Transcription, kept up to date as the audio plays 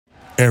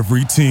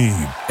Every team,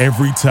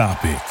 every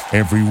topic,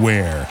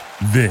 everywhere.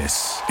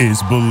 This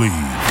is Believe.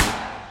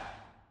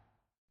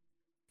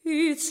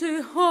 It's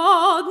a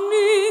hard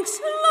mix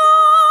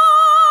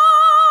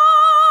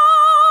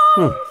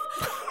life.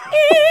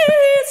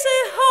 It's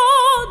a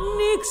hard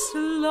mix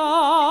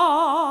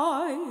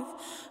life.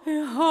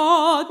 A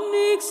hard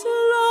mix life.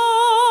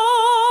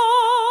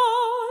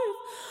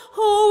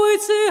 Oh,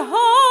 it's a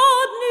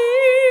hard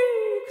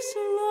mix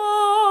life.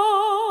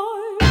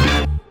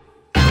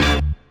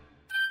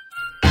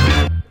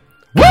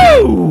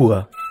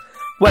 Woo!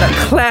 What a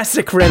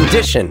classic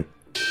rendition.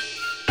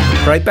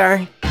 Right,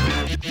 Barry?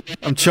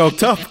 I'm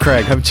choked up,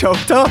 Craig. I'm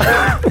choked up.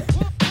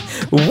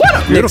 What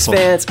up, Knicks Beautiful.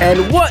 fans?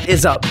 And what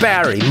is up,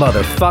 Barry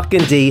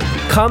motherfucking D,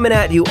 coming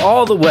at you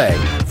all the way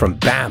from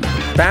Bama.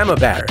 Bama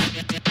Barry.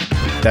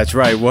 That's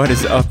right. What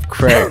is up,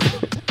 Craig?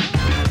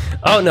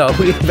 Oh no,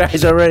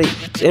 Barry's already,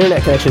 his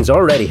internet connection's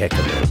already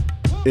hiccuping.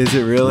 Is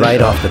it really?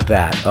 Right off the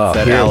bat. Oh,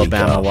 That here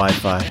Alabama we go.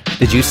 Wi-Fi.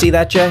 Did you see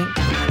that, Jay?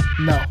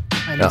 No,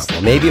 I No, missed well,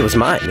 it. maybe it was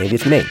mine. Maybe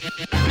it's me.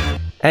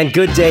 And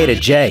good day to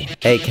Jay,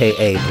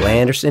 a.k.a.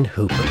 Blanderson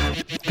Hooper.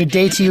 Good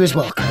day to you as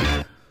well,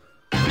 Craig.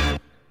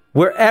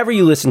 Wherever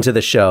you listen to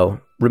the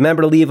show,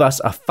 remember to leave us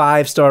a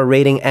 5-star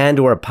rating and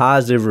or a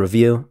positive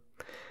review.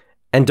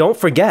 And don't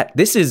forget,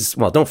 it's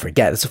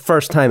the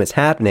first time it's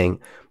happening.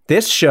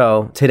 This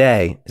show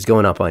today is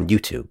going up on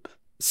YouTube.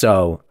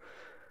 So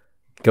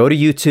go to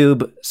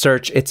YouTube,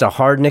 search It's a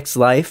Hard Knicks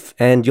Life,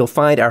 and you'll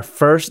find our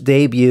first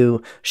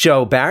debut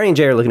show. Barry and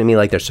Jay are looking at me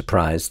like they're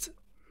surprised.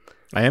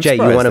 I am Jay,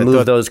 surprised. you want to I move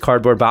thought- those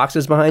cardboard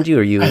boxes behind you,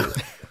 or you?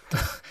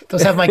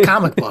 Those have my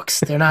comic books.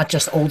 They're not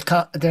just old.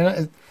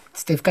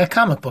 They've got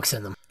comic books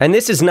in them. And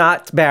this is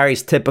not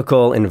Barry's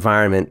typical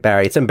environment,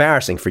 Barry. It's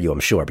embarrassing for you,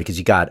 I'm sure, because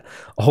you got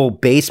a whole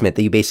basement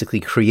that you basically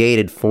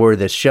created for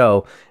this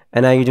show,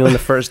 and now you're doing the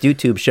first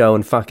YouTube show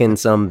in fucking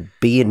some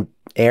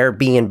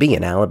Airbnb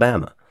in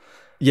Alabama.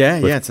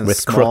 Yeah, it's in a with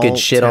small crooked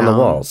shit on the town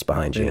walls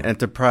behind you. in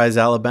Enterprise,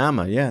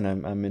 Alabama. Yeah,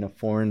 and I'm in a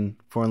foreign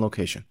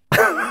location.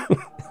 All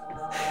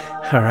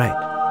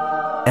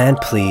right. And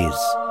please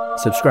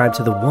subscribe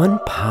to the one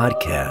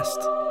podcast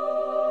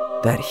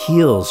that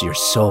heals your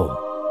soul.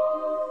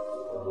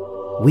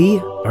 We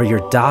are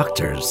your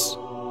doctor's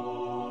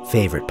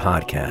favorite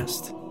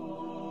podcast.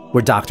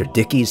 We're Dr.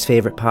 Dickey's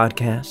favorite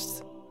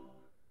podcast.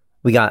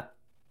 We got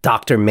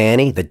Dr.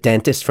 Manny, the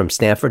dentist from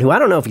Stanford, who I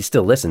don't know if he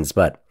still listens,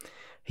 but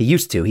he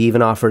used to. He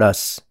even offered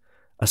us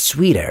a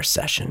sweet air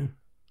session.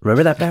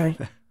 Remember that, Barry?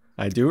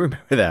 I do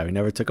remember that. We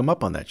never took him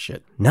up on that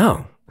shit.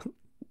 No.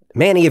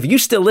 Manny, if you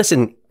still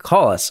listen,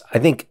 call us. I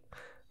think,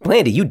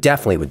 Blandy, you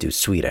definitely would do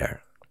sweet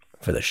air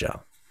for the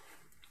show.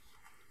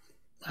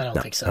 I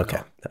don't think so. Okay.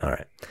 All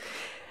right.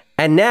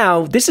 And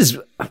now this is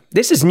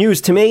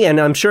news to me, and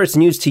I'm sure it's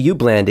news to you,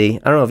 Blandy.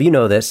 I don't know if you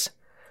know this,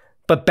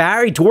 but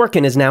Barry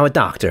Dworkin is now a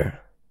doctor.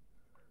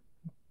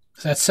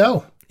 Is that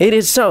so? It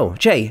is so.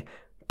 Jay,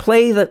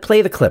 play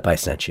the clip I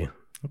sent you.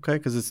 Okay,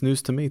 because it's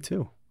news to me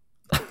too.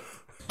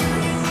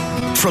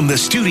 From the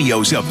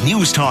studios of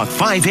News Talk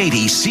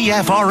 580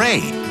 CFRA,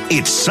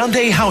 it's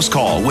Sunday House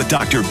Call with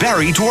Dr.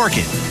 Barry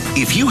Dworkin.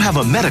 If you have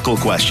a medical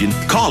question,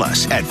 call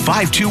us at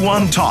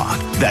 521-TALK.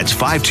 That's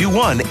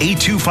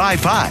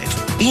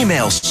 521-8255.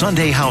 Email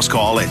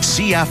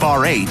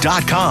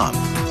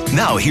sundayhousecall@cfra.com.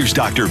 Now here's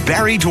Dr.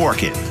 Barry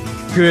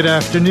Dworkin. Good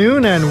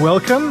afternoon and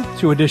welcome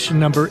to edition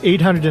number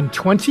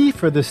 820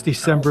 for this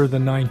December the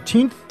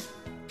 19th,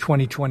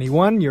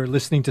 2021. You're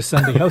listening to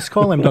Sunday House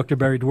Call. I'm Dr.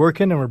 Barry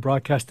Dworkin, and we're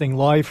broadcasting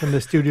live from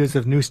the studios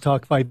of News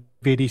Talk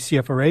 580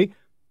 CFRA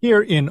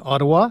here in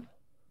Ottawa.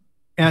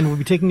 And we'll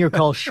be taking your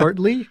call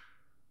shortly.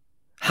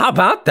 How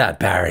about that,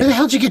 Barry? Where the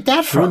hell did you get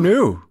that Who from?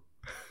 knew?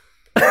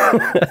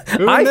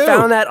 I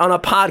found that on a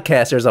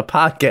podcast. There's a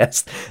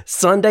podcast,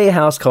 Sunday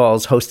House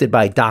Calls, hosted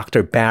by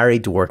Dr. Barry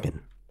Dworkin.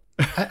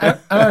 I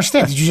don't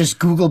understand. Did you just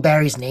Google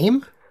Barry's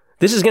name?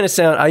 This is going to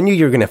sound, I knew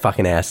you were going to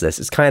fucking ask this.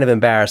 It's kind of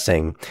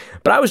embarrassing.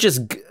 But I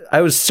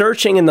was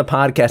searching in the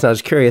podcast and I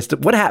was curious,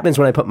 what happens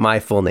when I put my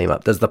full name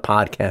up? Does the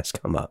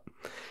podcast come up?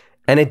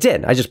 And it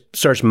did. I just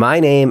searched my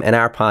name and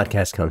our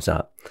podcast comes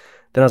up.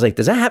 Then I was like,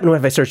 does that happen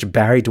if I search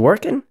Barry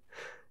Dworkin?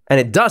 And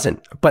it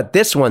doesn't, but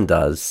this one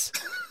does.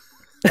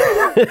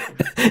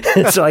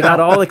 So I got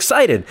all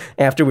excited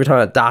after we were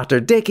talking about Dr.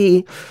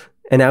 Dickey,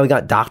 and now we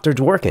got Dr.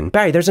 Dworkin.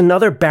 Barry, there's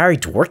another Barry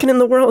Dworkin in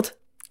the world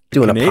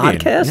doing Canadian, a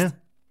podcast?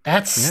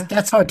 yeah.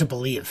 That's hard to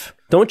believe.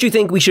 Don't you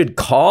think we should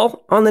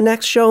call on the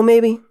next show,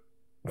 maybe?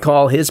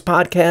 Call his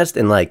podcast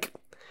and,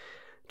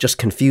 just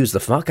confuse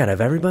the fuck out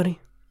of everybody?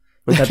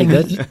 Wouldn't that be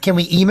good? Can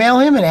we email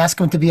him and ask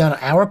him to be on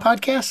our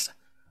podcast?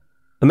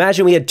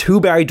 Imagine we had two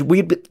Barry...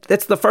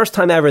 That's the first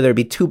time ever there'd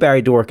be two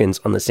Barry Dworkins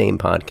on the same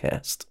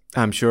podcast.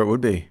 I'm sure it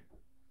would be.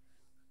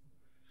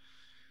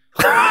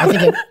 I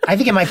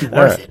think it might be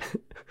worth it.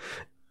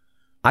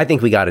 I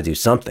think we got to do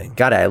something.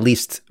 Got to at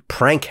least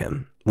prank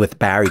him with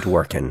Barry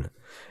Dworkin.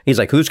 He's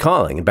like, who's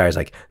calling? And Barry's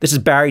like, this is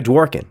Barry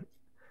Dworkin.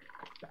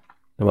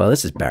 Well,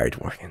 this is Barry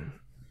Dworkin.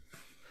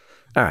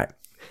 All right.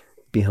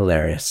 Be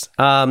hilarious.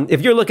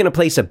 If you're looking to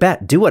place a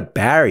bet, do what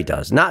Barry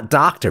does. Not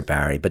Dr.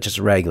 Barry, but just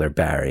regular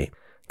Barry.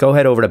 Go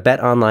head over to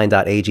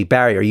betonline.ag.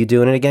 Barry, are you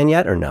doing it again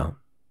yet or no?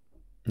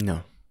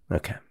 No.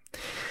 Okay.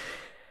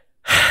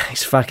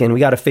 We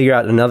got to figure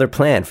out another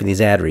plan for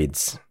these ad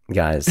reads,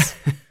 guys.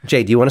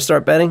 Jay, do you want to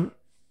start betting?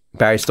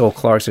 Barry stole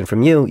Clarkson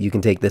from you. You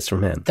can take this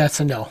from him.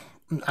 That's a no.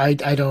 I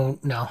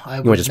don't know.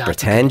 You want to just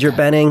pretend you're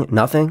betting?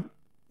 Nothing?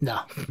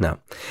 No.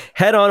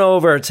 Head on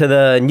over to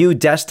the new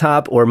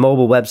desktop or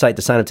mobile website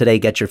to sign up today.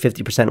 Get your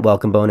 50%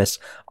 welcome bonus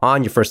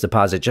on your first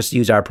deposit. Just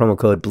use our promo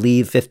code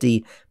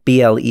BLEAV50,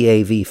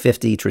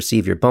 BLEAV50 to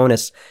receive your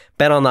bonus.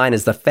 BetOnline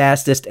is the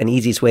fastest and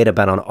easiest way to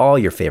bet on all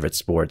your favorite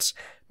sports.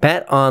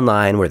 Bet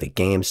online where the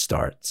game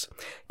starts.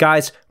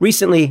 Guys,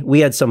 recently we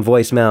had some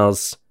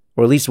voicemails,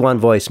 or at least one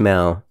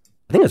voicemail.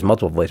 I think it was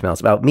multiple voicemails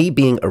about me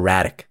being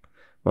erratic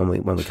when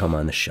we come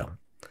on the show.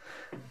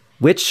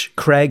 Which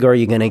Craig are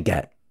you going to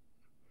get?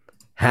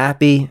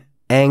 Happy,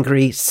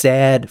 angry,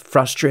 sad,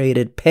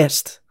 frustrated,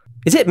 pissed?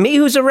 Is it me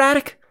who's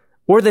erratic?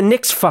 Or the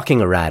Knicks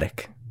fucking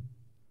erratic?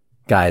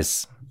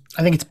 Guys.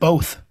 I think it's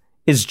both.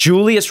 Is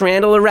Julius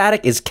Randle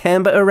erratic? Is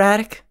Kemba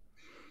erratic?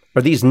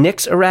 Are these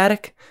Knicks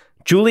erratic?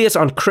 Julius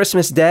on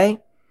Christmas Day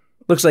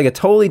looks like a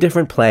totally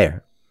different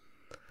player.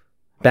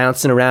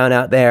 Bouncing around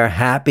out there,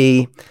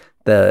 happy.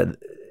 They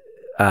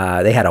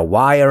had a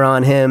wire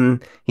on him.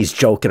 He's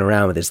joking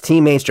around with his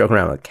teammates, joking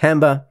around with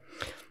Kemba.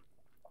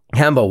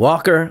 Kemba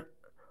Walker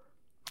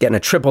getting a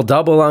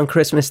triple-double on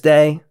Christmas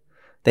Day.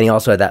 Then he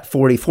also had that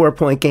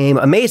 44-point game.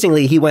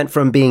 Amazingly, he went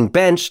from being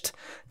benched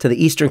to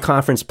the Eastern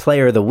Conference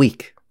Player of the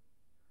Week.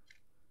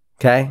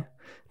 Okay?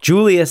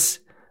 Julius,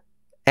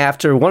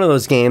 after one of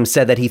those games,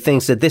 said that he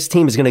thinks that this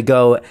team is going to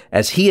go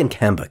as he and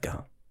Kemba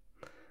go.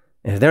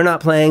 If they're not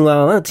playing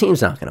well, the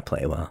team's not going to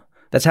play well.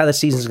 That's how the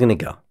season's going to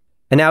go.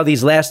 And now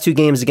these last two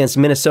games against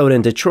Minnesota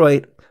and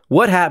Detroit,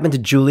 what happened to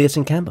Julius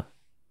and Kemba?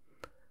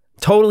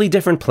 Totally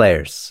different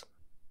players.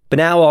 But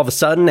now all of a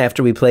sudden,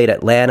 after we played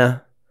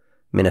Atlanta,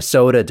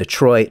 Minnesota,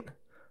 Detroit,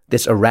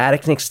 this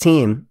erratic Knicks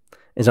team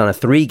is on a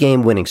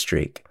 3-game winning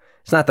streak.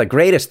 It's not the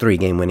greatest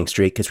 3-game winning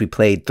streak because we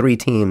played 3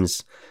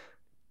 teams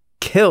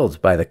killed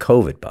by the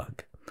COVID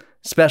bug,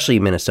 especially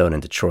Minnesota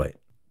and Detroit.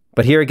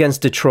 But here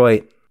against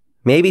Detroit,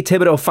 maybe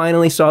Thibodeau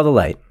finally saw the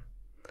light.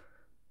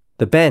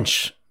 The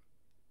bench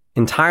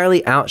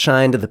entirely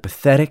outshined the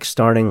pathetic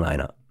starting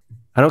lineup.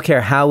 I don't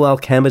care how well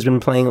Kemba's been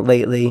playing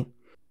lately.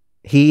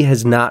 He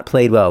has not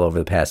played well over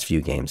the past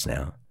few games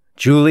now.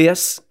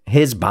 Julius,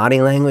 his body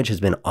language has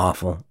been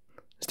awful.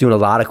 He's doing a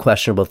lot of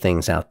questionable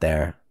things out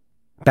there.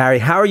 Barry,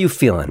 how are you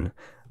feeling?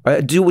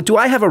 Do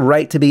I have a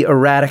right to be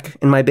erratic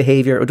in my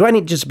behavior, or do I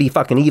need to just be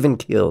fucking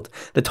even-keeled?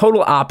 The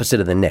total opposite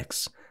of the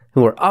Knicks,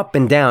 who are up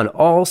and down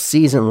all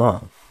season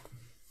long.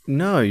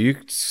 No, you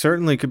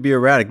certainly could be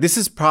erratic. This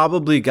has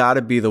probably got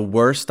to be the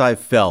worst I've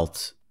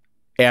felt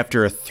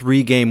after a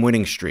 3-game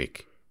winning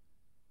streak,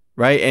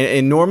 right?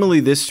 And normally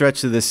this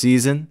stretch of the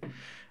season,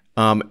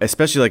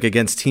 especially like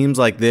against teams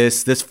like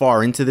this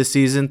far into the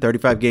season,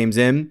 35 games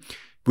in,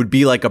 would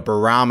be like a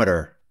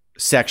barometer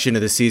section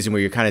of the season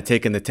where you're kind of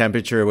taking the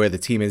temperature of where the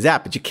team is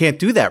at, but you can't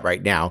do that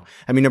right now.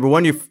 I mean, number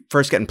one, you're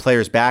first getting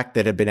players back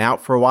that have been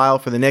out for a while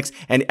for the Knicks,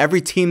 and every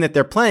team that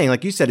they're playing,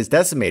 like you said, is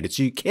decimated.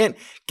 So you can't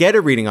get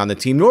a reading on the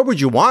team, nor would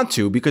you want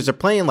to, because they're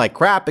playing like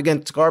crap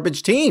against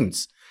garbage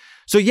teams.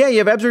 So yeah, you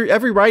have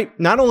every right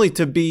not only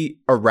to be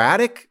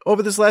erratic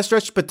over this last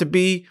stretch, but to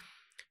be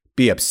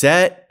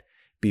upset,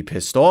 be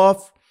pissed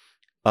off.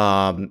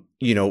 I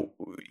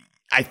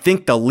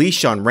think the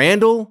leash on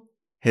Randle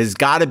has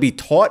got to be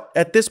taut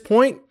at this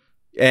point,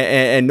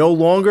 and no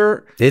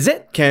longer is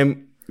it?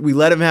 Can we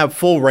let him have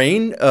full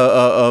reign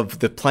of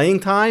the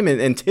playing time?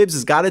 And Tibbs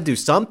has got to do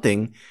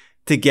something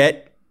to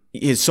get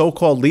his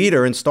so-called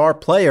leader and star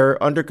player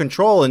under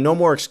control, and no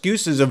more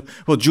excuses of,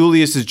 well,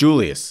 Julius is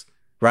Julius,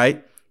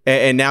 right?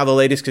 And now the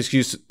latest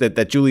excuse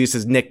that Julius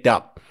is nicked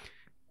up,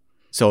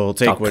 so he'll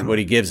take what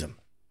he gives him.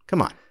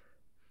 Come on.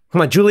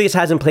 Julius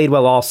hasn't played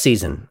well all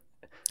season.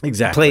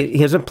 Exactly. He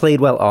hasn't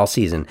played well all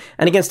season.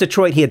 And against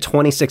Detroit, he had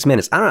 26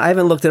 minutes. I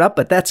haven't looked it up,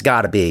 but that's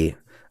got to be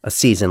a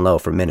season low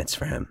for minutes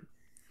for him.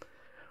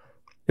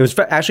 It was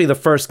actually the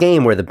first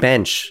game where the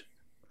bench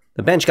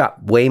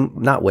got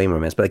not way more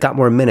minutes, but it got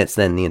more minutes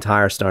than the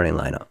entire starting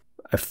lineup.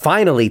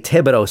 Finally,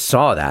 Thibodeau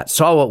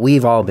saw what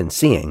we've all been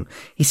seeing.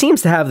 He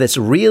seems to have this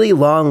really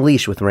long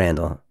leash with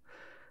Randle.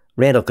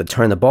 Randle could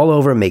turn the ball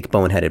over, make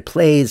boneheaded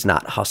plays,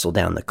 not hustle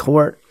down the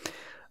court.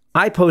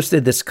 I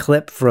posted this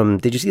clip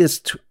did you see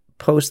this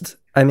post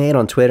I made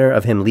on Twitter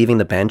of him leaving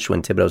the bench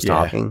when Thibodeau's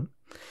talking?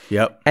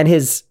 Yep. And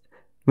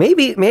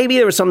maybe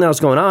there was something else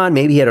going on.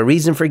 Maybe he had a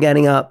reason for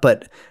getting up,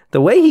 but the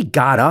way he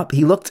got up,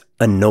 he looked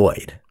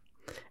annoyed.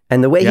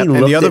 And the way he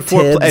looked at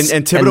Tibbs,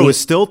 and Thibodeau was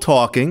still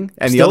talking,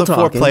 and the other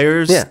 4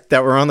 players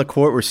that were on the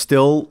court were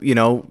still,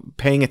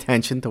 paying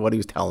attention to what he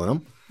was telling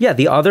them. Yeah,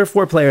 the other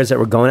 4 players that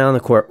were going out on the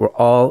court were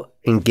all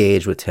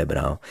engaged with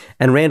Thibodeau.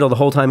 And Randle, the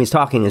whole time he's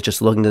talking, is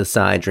just looking to the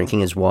side,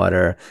 drinking his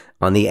water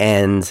on the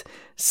end,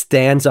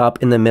 stands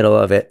up in the middle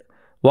of it,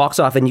 walks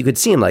off, and you could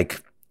see him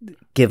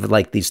give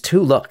these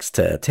 2 looks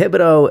to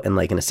Thibodeau and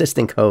an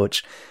assistant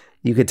coach.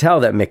 You could tell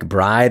that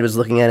McBride was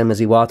looking at him as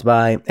he walked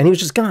by, and he was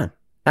just gone.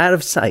 out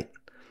of sight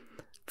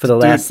for the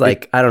last,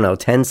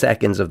 10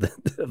 seconds of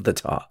the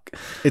talk.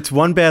 It's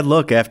one bad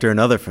look after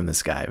another from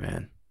this guy,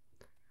 man.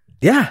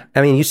 Yeah.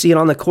 I mean, you see it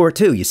on the court,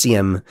 too. You see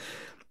him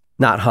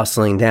not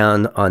hustling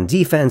down on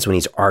defense when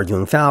he's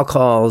arguing foul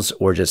calls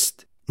or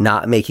just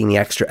not making the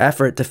extra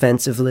effort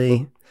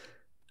defensively.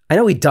 I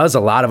know he does a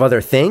lot of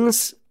other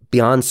things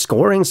beyond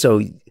scoring,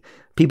 so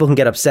people can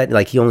get upset,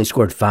 like he only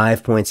scored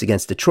 5 points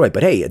against Detroit,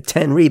 but hey,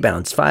 10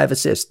 rebounds, 5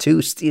 assists,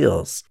 2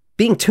 steals.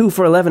 Being 2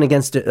 for 11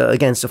 against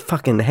a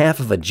fucking half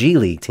of a G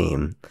League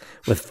team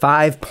with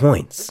 5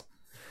 points.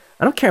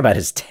 I don't care about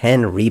his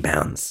 10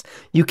 rebounds.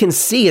 You can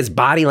see his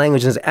body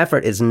language and his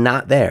effort is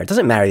not there. It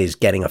doesn't matter that he's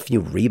getting a few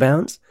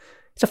rebounds.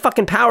 He's a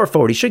fucking power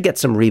forward. He should get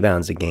some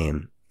rebounds a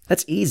game.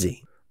 That's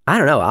easy. I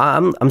don't know.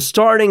 I'm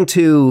starting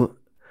to...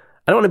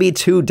 I don't want to be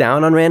too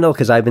down on Randall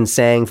because I've been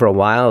saying for a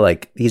while,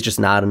 like, he's just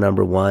not a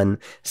number one,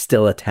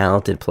 still a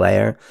talented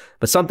player.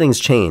 But something's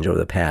changed over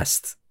the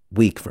past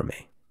week for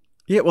me.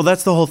 Yeah, well,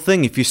 that's the whole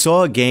thing. If you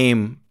saw a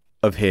game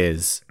of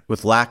his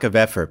with lack of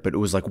effort, but it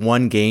was like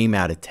 1 game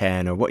out of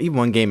 10 or even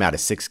 1 game out of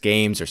 6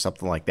 games or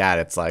something like that,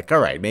 it's like, all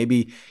right,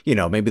 maybe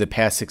the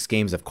past 6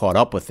 games have caught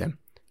up with him,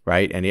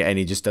 right? And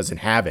he just doesn't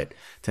have it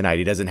tonight.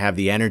 He doesn't have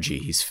the energy.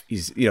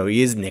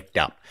 He is nicked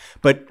up.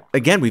 But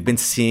again, we've been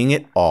seeing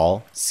it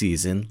all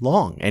season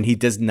long, and he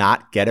does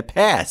not get a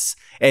pass.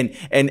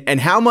 And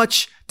how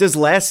much does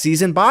last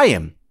season buy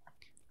him?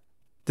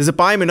 Does it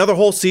buy him another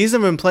whole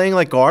season of him playing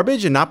like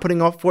garbage and not putting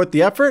forth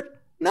the effort?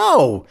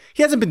 No,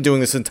 he hasn't been doing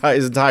this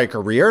his entire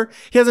career.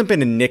 He hasn't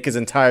been a Nick his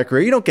entire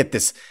career. You don't get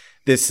this.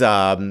 You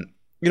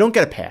don't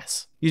get a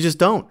pass. You just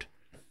don't.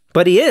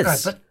 But he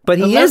is. Right, but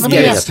he is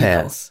getting a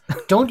pass.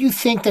 Don't you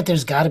think that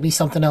there's got to be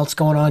something else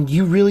going on?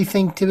 You really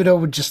think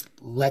Thibodeau would just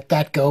let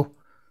that go?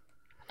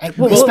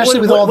 Especially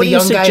with all the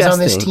young guys on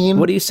this team.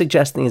 What are you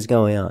suggesting is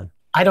going on?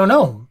 I don't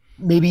know.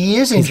 Maybe he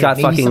is injured. He's got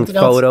maybe fucking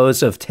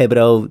photos of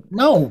Thibodeau.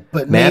 No,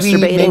 but maybe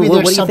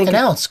there's something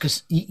else,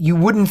 because you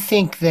wouldn't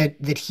think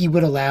that he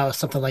would allow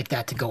something like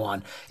that to go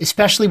on,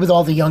 especially with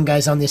all the young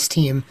guys on this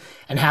team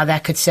and how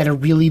that could set a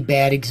really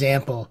bad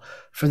example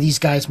for these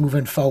guys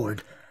moving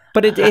forward.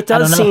 But it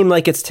does seem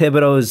like it's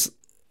Thibodeau's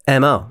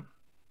MO,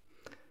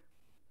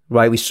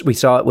 right? We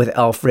saw it with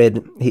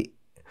Alfred.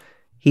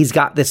 He's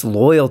got this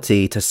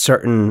loyalty to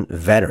certain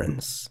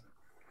veterans.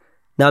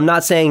 Now, I'm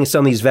not saying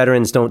some of these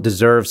veterans don't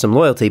deserve some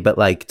loyalty, but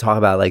like talk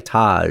about like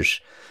Taj,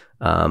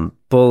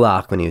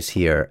 Bullock when he was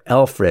here,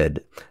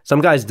 Alfred.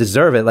 Some guys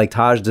deserve it. Like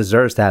Taj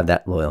deserves to have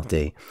that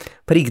loyalty,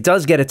 but he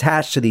does get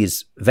attached to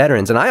these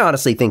veterans. And I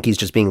honestly think he's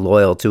just being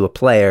loyal to a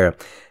player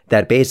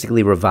that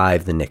basically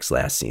revived the Knicks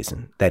last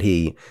season, that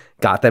he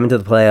got them into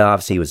the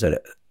playoffs. He was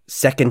a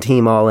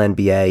second-team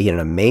All-NBA. He had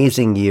an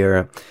amazing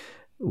year,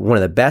 one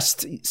of the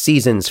best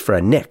seasons for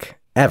a Knick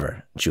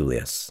ever,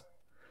 Julius.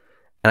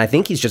 And I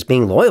think he's just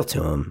being loyal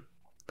to him.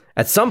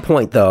 At some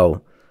point,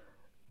 though,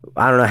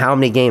 I don't know how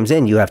many games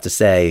in you have to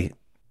say,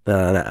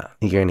 no,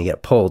 you're going to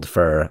get pulled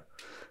for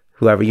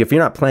whoever. If you're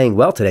not playing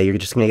well today, you're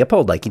just going to get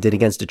pulled like he did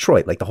against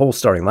Detroit, like the whole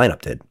starting lineup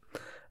did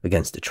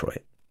against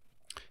Detroit.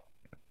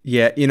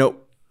 Yeah,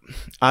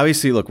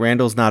 obviously, look,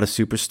 Randall's not a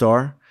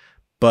superstar,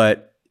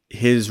 but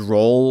his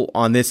role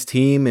on this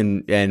team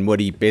and what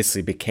he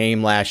basically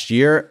became last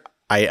year,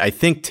 I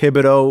think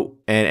Thibodeau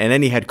and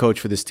any head coach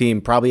for this team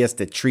probably has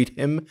to treat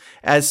him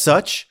as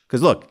such.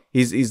 Because look,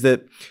 he's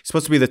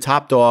supposed to be the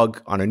top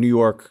dog on a New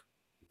York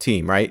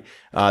team, right?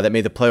 That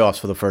made the playoffs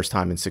for the first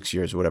time in 6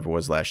 years, or whatever it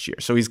was last year.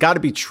 So he's got to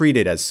be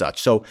treated as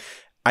such. So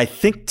I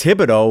think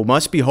Thibodeau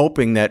must be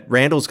hoping that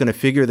Randall's going to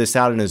figure this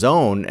out on his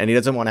own, and he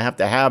doesn't want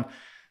to have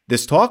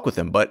this talk with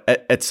him. But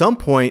at some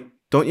point,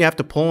 don't you have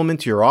to pull him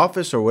into your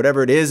office or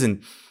whatever it is?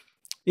 And,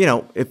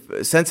 if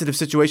a sensitive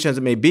situation as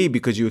it may be,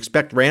 because you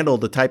expect Randall,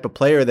 the type of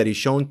player that he's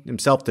shown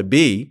himself to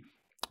be,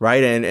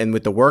 right? And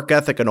with the work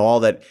ethic and all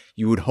that,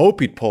 you would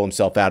hope he'd pull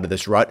himself out of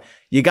this rut.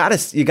 You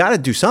gotta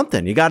do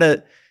something. You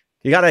gotta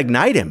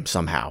ignite him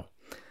somehow.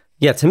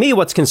 Yeah, to me,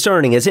 what's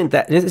concerning isn't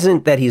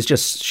that he's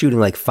just shooting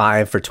like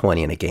 5 for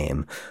 20 in a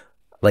game,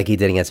 like he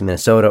did against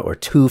Minnesota, or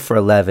 2 for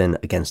 11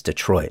 against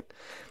Detroit.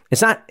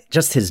 It's not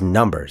just his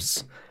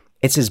numbers.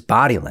 It's his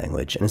body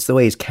language, and it's the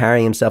way he's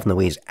carrying himself and the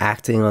way he's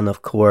acting on the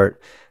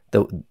court.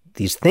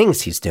 These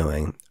things he's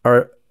doing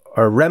are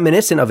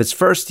reminiscent of his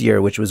first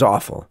year, which was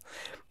awful.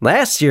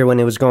 Last year, when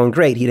it was going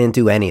great, he didn't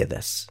do any of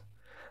this.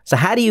 So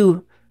how do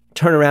you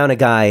turn around a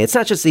guy? It's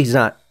not just that he's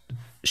not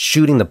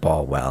shooting the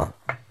ball well.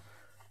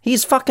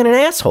 He's fucking an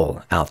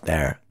asshole out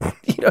there.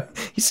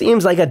 He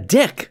seems like a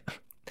dick.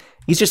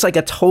 He's just like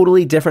a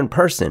totally different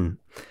person.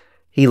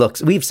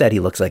 We've said he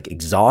looks like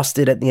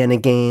exhausted at the end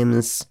of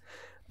games.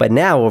 But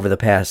now over the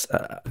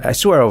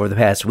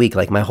past week,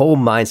 like my whole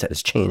mindset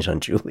has changed on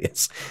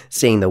Julius,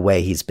 seeing the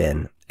way he's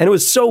been. And it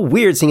was so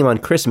weird seeing him on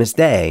Christmas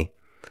Day.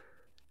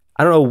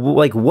 I don't know,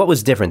 like what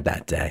was different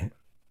that day?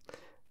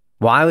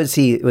 Why was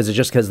it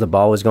just because the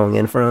ball was going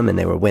in for him and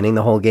they were winning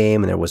the whole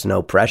game and there was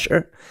no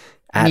pressure?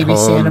 At Maybe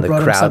home, Santa the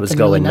brought crowd him was something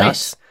going really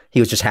nuts. nice. He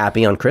was just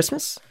happy on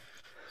Christmas?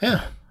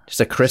 Yeah.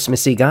 Just a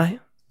Christmassy guy?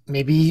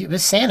 Maybe it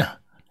was Santa.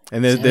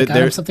 And Santa got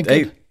him something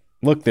good.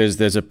 Look,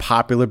 there's a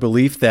popular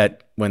belief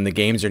that when the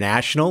games are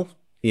national,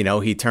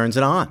 he turns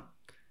it on.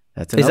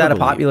 Is that a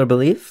popular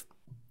belief?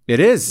 It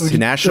is.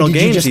 National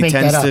games, he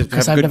tends to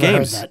have good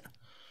games.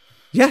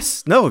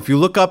 Yes. No, if you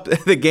look up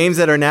the games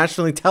that are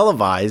nationally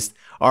televised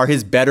are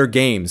his better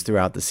games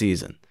throughout the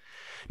season.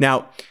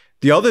 Now,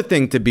 the other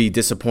thing to be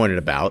disappointed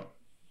about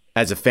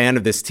as a fan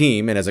of this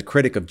team and as a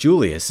critic of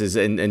Julius is,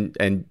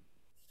 and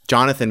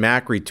Jonathan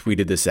Macri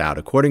tweeted this out.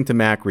 According to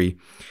Macri,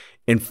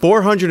 in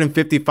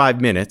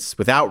 455 minutes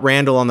without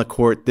Randall on the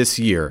court this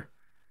year,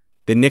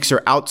 the Knicks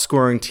are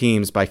outscoring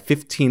teams by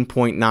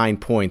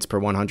 15.9 points per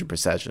 100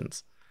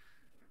 possessions.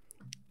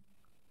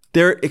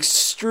 They're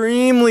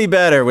extremely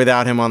better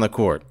without him on the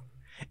court.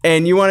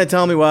 And you want to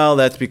tell me, well,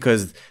 that's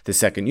because the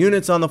second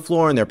unit's on the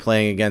floor and they're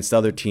playing against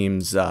other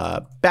teams'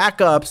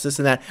 backups, this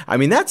and that. I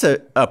mean, that's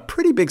a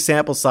pretty big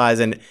sample size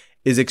and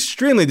is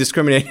extremely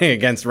discriminating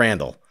against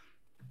Randall.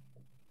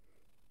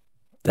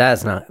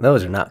 Those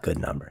are not good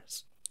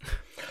numbers.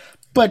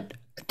 But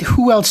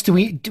who else do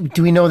we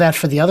know that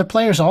for the other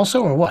players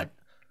also, or what?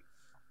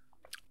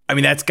 I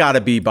mean, that's got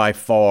to be by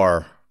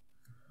far.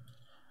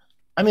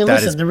 I mean,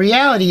 listen, the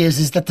reality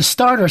is that the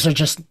starters are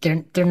just,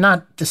 they're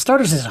not, the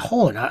starters as a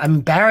whole. I mean,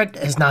 Barrett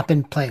has not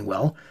been playing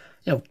well.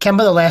 Kemba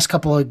the last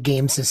couple of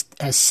games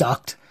has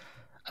sucked.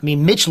 I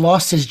mean, Mitch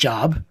lost his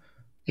job,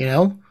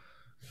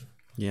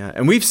 Yeah,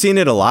 and we've seen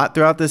it a lot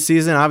throughout this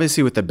season,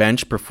 obviously with the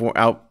bench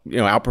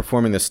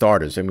outperforming the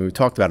starters. I mean, we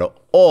talked about it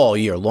all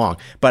year long.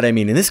 But I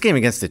mean, in this game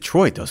against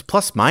Detroit, those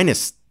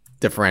plus-minus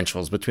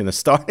differentials between the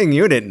starting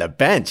unit and the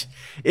bench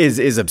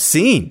is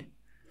obscene.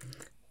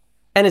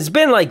 And it's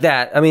been like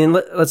that. I mean,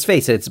 let's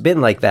face it, it's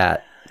been like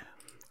that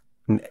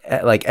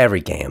like every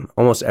game,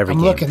 almost every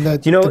game.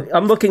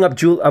 I'm looking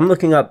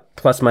up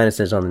plus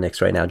minuses on the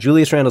Knicks right now.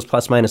 Julius Randle's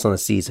plus minus on the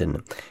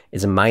season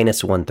is a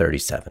minus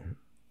 137.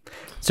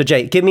 So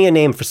Jay, give me a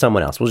name for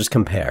someone else. We'll just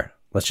compare.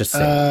 Let's just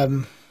say.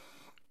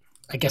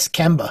 I guess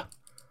Kemba.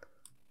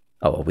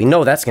 Oh, well, we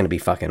know that's going to be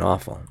fucking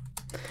awful.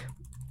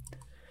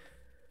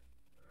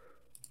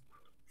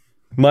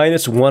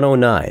 Minus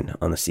 109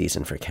 on the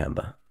season for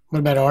Kemba. What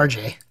about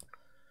RJ?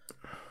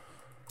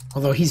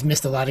 Although he's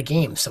missed a lot of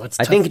games, so it's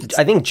tough.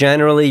 I think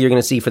generally you're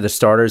going to see for the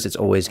starters, it's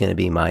always going to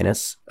be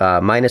minus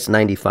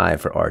 95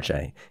 for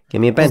RJ.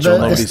 Give me a bench player.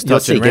 Nobody's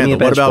touching Randall.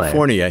 What about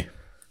Fournier?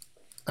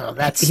 Oh,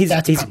 that's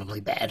probably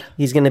bad.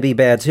 He's going to be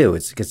bad too.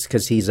 It's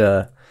because he's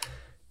a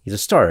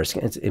starter.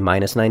 It's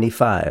minus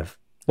 95.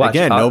 Watch,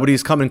 again,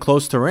 nobody's coming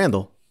close to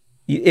Randall.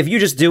 If you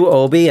just do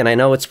Obi, and I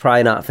know it's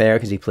probably not fair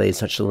because he plays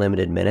such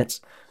limited minutes,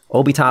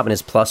 Obi Toppin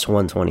is plus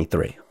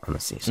 123 on the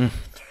season.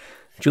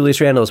 Julius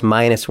Randle is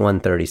minus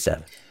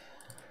 137.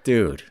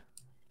 Dude.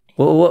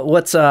 Well,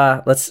 let's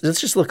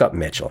just look up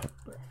Mitchell.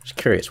 Just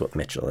curious what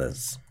Mitchell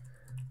is.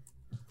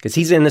 Because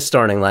he's in the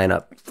starting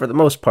lineup for the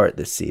most part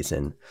this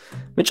season.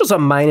 Mitchell's a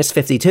minus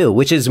 52,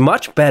 which is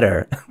much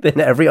better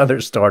than every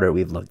other starter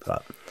we've looked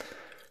up.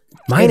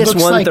 Minus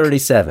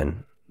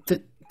 137.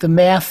 Like the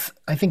math,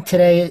 I think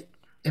today,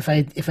 if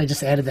I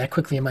just added that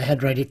quickly in my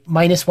head, right,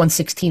 minus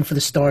 116 for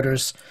the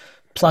starters,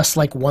 plus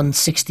like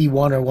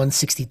 161 or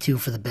 162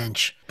 for the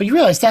bench. But you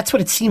realize that's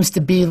what it seems to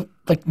be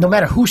like no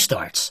matter who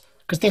starts,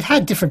 because they've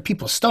had different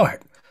people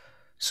start.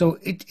 So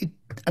it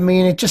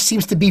just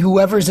seems to be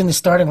whoever's in the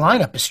starting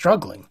lineup is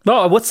struggling.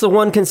 No, what's the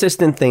one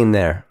consistent thing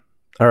there?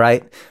 All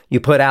right. You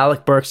put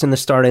Alec Burks in the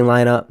starting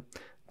lineup,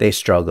 they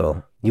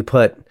struggle. You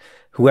put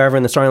whoever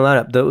in the starting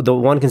lineup, the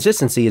one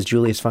consistency is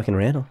Julius fucking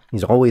Randle.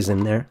 He's always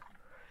in there.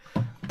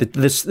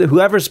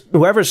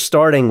 Whoever's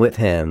starting with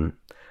him,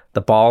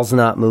 the ball's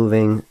not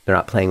moving. They're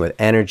not playing with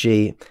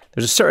energy.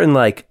 There's a certain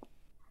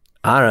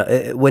I don't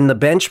know. When the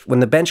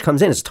bench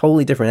comes in, it's a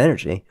totally different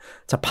energy.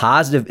 It's a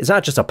positive. It's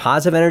not just a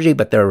positive energy,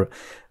 but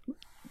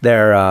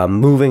they're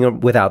moving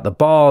without the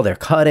ball. They're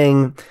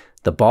cutting.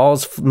 The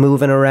ball's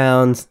moving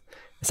around.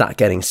 It's not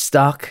getting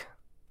stuck.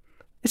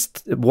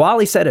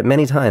 Wally said it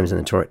many times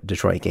in the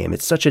Detroit game.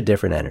 It's such a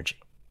different energy.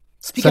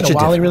 Speaking of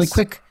Wally, really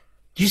quick,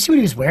 did you see what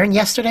he was wearing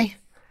yesterday?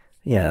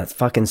 Yeah, that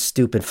fucking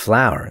stupid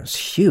flower. It was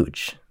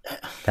huge.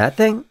 That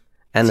thing?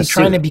 And is he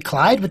trying to be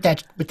Clyde with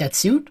that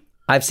suit?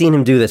 I've seen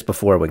him do this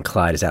before when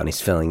Clyde is out and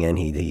he's filling in.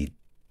 He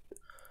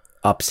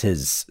ups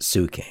his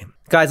suit game.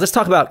 Guys, let's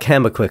talk about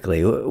Kemba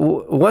quickly.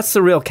 What's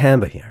the real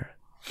Kemba here?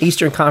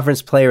 Eastern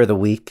Conference Player of the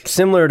Week.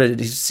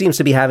 He seems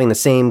to be having the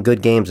same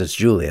good games as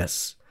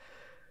Julius.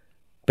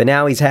 But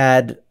now he's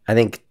had, I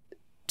think,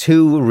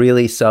 2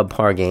 really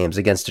subpar games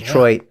against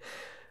Detroit.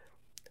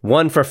 Yeah.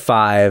 1 for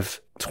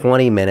 5,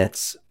 20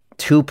 minutes,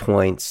 2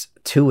 points,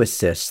 2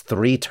 assists,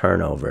 3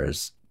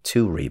 turnovers,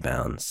 2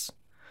 rebounds.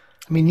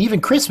 I mean, even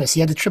Christmas,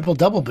 he had a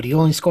triple-double, but he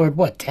only scored,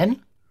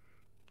 10?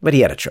 But he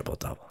had a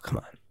triple-double. Come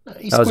on.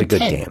 That was a good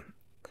 10. Game.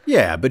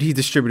 Yeah, but he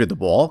distributed the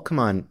ball. Come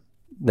on.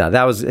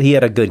 No, he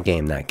had a good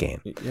game that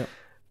game. Yeah.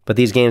 But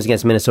these games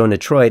against Minnesota and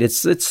Detroit,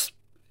 it's the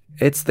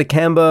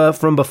Kemba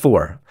from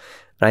before.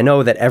 And I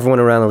know that everyone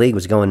around the league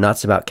was going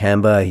nuts about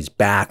Kemba. He's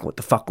back. What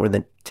the fuck was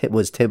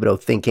Thibodeau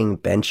thinking,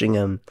 benching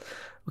him?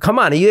 Come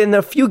on, in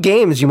a few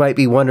games, you might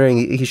be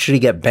wondering, should he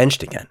get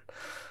benched again?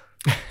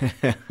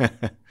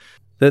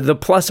 The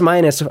plus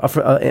minus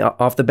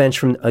off the bench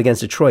from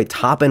against Detroit,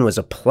 Toppin was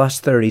a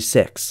plus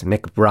 36.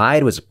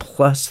 McBride was a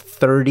plus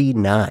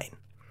 39.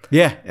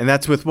 Yeah, and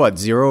that's with what?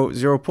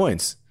 Zero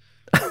points.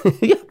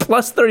 Yeah,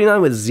 plus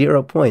 39 with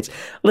 0 points.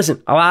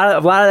 Listen, a lot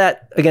of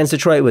that against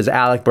Detroit was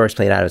Alec Burks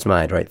playing out of his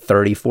mind, right?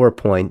 34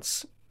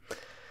 points,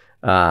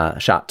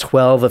 shot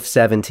 12 of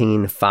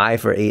 17,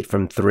 5 for 8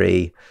 from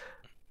 3.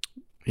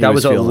 That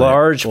was a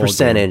large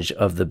percentage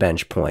of the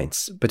bench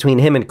points. Between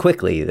him and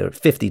Quickly, there were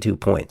 52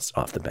 points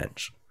off the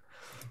bench.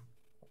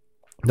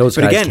 Those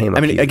guys came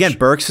up huge. Again,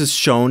 Burks has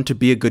shown to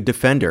be a good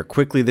defender.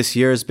 Quickly this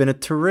year has been a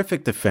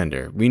terrific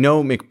defender. We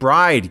know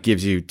McBride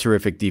gives you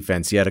terrific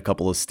defense. He had a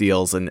couple of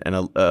steals and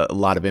a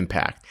lot of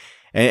impact.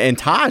 And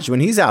Taj, when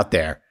he's out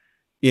there,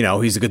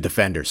 he's a good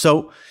defender.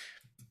 So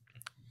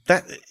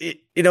that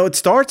it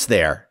starts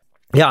there.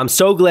 Yeah, I'm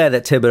so glad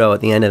that Thibodeau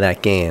at the end of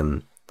that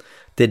game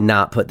did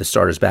not put the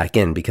starters back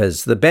in,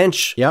 because the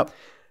bench,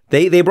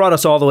 they brought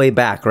us all the way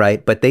back,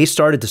 right? But they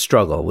started to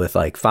struggle with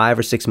like 5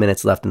 or 6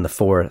 minutes left in the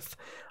fourth.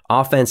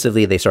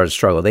 Offensively, they started to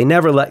struggle. They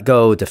never let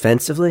go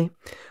defensively,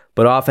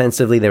 but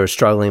offensively, they were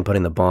struggling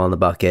putting the ball in the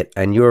bucket.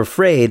 And you were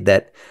afraid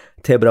that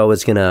Thibodeau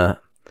was going to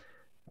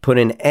put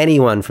in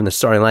anyone from the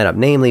starting lineup,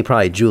 namely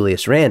probably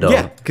Julius Randle.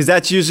 Yeah, because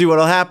that's usually what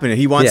will happen.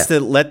 He wants to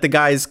let the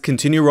guys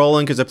continue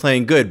rolling because they're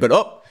playing good,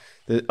 but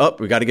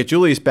we got to get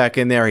Julius back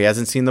in there. He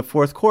hasn't seen the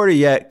fourth quarter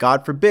yet.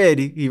 God forbid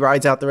he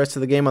rides out the rest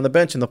of the game on the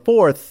bench in the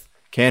fourth.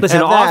 Can't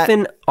have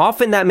that.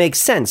 Often that makes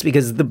sense,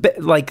 because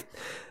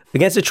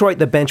against Detroit,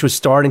 the bench was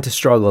starting to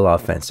struggle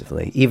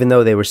offensively, even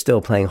though they were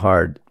still playing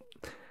hard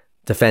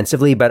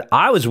defensively. But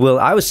I was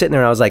sitting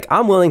there and I was like,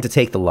 I'm willing to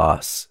take the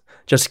loss.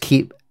 Just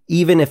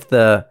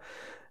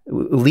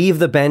leave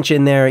the bench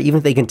in there, even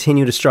if they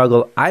continue to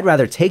struggle. I'd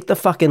rather take the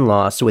fucking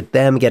loss with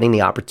them getting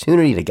the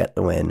opportunity to get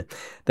the win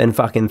than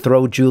fucking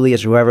throw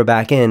Julius or whoever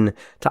back in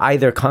to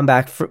either come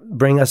back,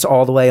 bring us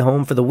all the way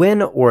home for the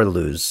win, or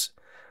lose.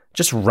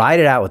 Just ride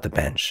it out with the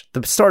bench.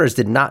 The starters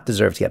did not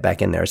deserve to get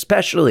back in there,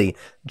 especially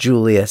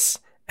Julius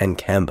and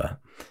Kemba.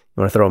 You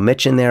want to throw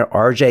Mitch in there?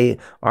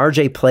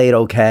 RJ played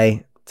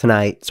okay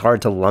tonight. It's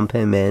hard to lump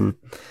him in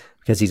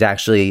because he's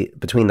actually,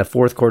 between the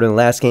fourth quarter and the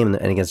last game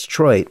and against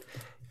Detroit,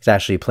 he's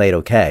actually played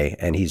okay,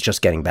 and he's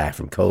just getting back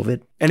from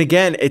COVID. And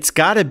again, it's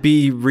got to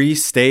be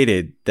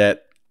restated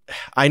that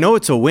I know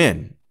it's a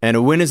win, and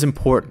a win is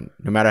important,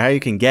 no matter how you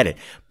can get it.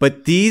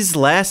 But these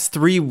last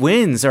 3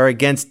 wins are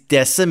against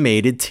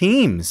decimated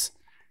teams.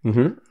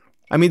 Mm-hmm.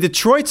 I mean,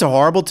 Detroit's a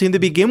horrible team to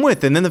begin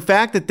with, and then the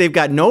fact that they've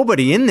got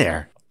nobody in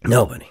there.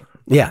 Nobody.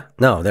 Yeah,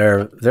 no,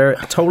 they're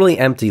totally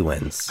empty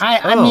wins.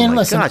 I mean,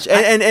 listen. Gosh.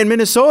 And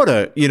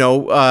Minnesota,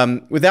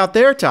 without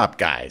their top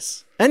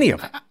guys, any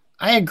of them.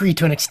 I agree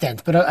to an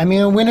extent, but a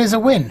win is a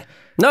win.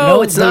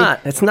 No, it's not.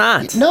 It's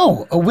not.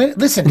 No, a win.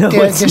 Listen,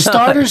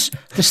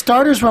 the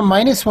starters were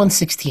minus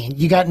 116.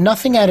 You got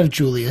nothing out of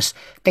Julius.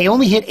 They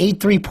only hit 8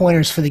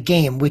 3-pointers for the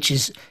game, which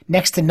is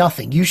next to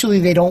nothing. Usually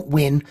they don't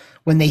win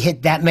when they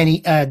hit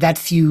that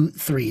few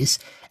threes,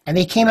 and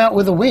they came out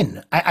with a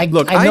win. I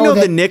know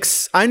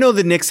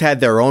the Knicks had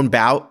their own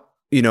bout,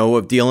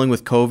 of dealing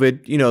with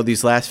COVID,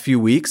 these last few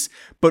weeks.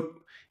 But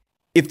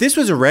if this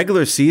was a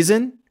regular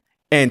season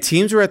and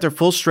teams were at their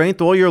full strength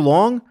all year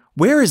long,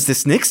 where is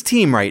this Knicks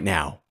team right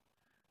now?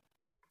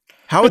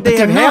 How would they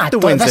have half the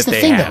wins that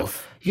they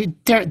have?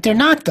 They're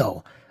not,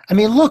 though. I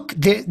mean, look,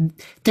 they're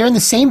in the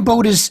same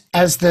boat as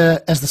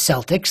the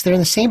Celtics. They're in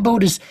the same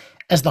boat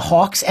as the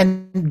Hawks,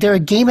 and they're a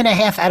game and a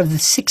half out of the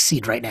 6th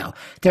seed right now.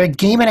 They're a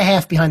game and a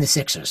half behind the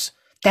Sixers.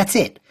 That's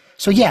it.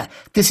 So yeah,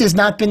 this has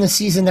not been the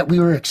season that we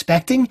were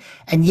expecting.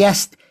 And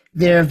yes,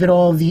 there have been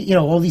all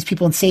these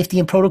people in safety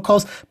and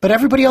protocols, but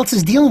everybody else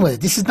is dealing with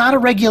it. This is not a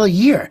regular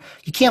year.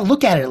 You can't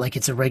look at it like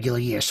it's a regular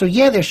year. So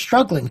yeah, they're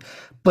struggling,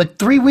 but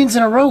 3 wins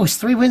in a row is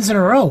 3 wins in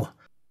a row.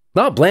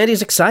 No,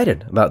 Blandy's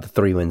excited about the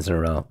 3 wins in a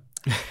row.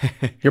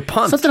 You're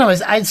pumped.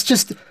 It's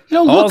just,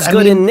 look. All's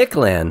good in Nick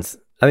lands.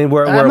 I mean,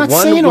 we're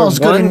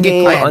one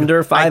game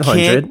under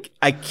 500.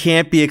 I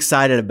can't be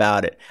excited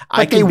about it.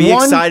 I can be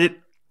excited.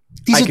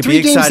 These are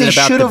 3 games they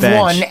should have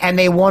won, and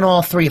they won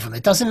all 3 of them.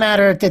 It doesn't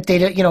matter that they,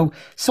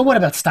 so what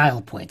about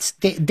style points?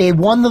 They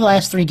won the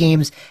last 3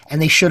 games,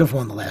 and they should have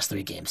won the last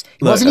 3 games.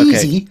 It wasn't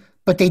easy,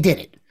 but they did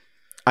it.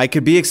 I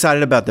could be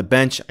excited about the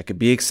bench. I could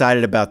be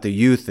excited about the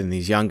youth and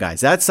these young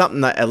guys. That's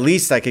something that at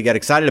least I could get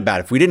excited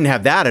about. If we didn't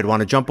have that, I'd want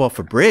to jump off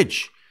a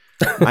bridge.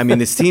 I mean,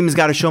 this team has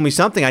got to show me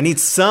something. I need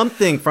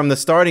something from the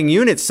starting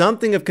unit,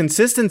 something of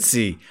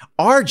consistency.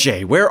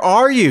 RJ, where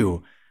are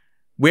you?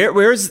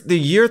 Where's the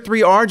year 3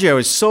 RJ I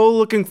was so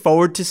looking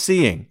forward to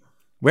seeing?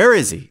 Where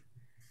is he?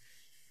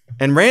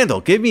 And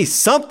Randall, give me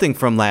something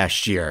from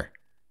last year.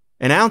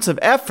 An ounce of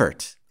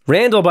effort.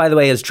 Randall, by the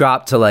way, has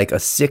dropped to like a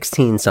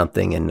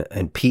 16-something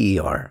in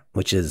PER,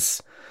 which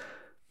is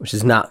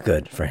not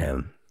good for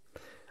him.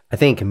 I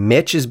think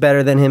Mitch is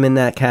better than him in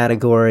that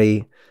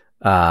category.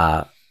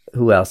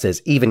 Who else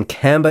is? Even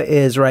Kemba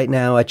is right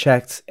now. I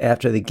checked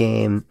after the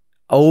game.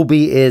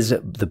 Obi is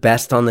the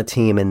best on the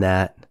team in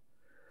that.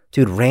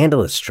 Dude,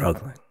 Randall is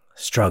struggling.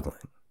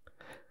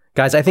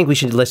 Guys, I think we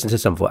should listen to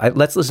some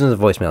let's listen to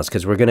the voicemails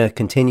because we're going to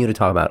continue to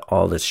talk about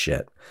all this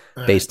shit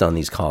based on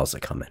these calls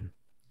that come in.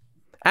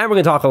 And we're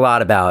going to talk a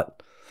lot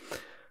about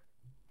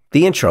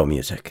the intro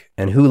music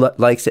and who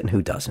likes it and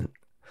who doesn't.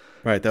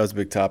 Right, that was a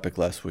big topic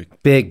last week.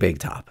 Big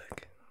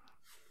topic.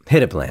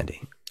 Hit it,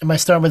 Blandy. Am I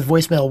starting with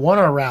voicemail 1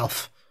 or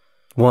Ralph?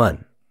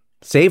 1.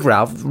 Save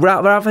Ralph.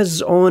 Ralph has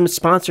his own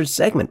sponsored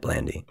segment,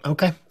 Blandy.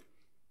 Okay.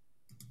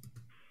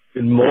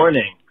 Good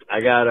morning. I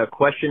got a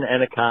question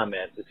and a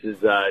comment. This is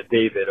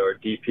David, or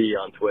DP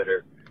on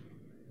Twitter.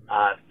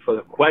 So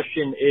the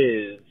question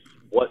is,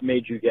 what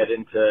made you get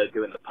into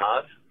doing the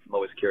pod? I'm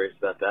always curious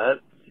about that.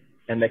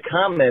 And the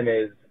comment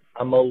is,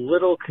 I'm a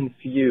little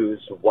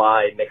confused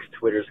why Knicks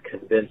Twitter's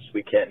convinced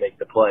we can't make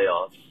the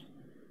playoffs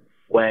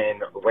when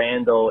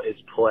Randall is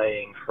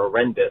playing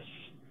horrendous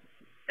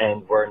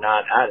and we're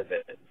not out of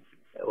it.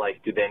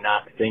 Like, do they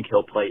not think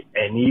he'll play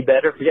any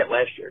better? Forget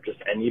last year, just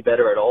any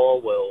better at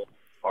all? Will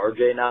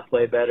RJ not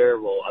play better?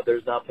 Will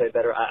others not play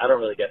better? I don't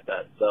really get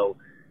that. So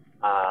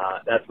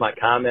that's my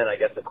comment. I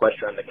guess the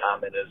question on the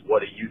comment is, what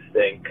do you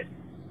think,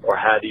 or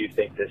how do you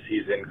think this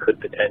season could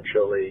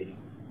potentially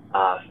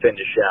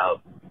finish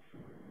out?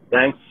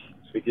 Thanks.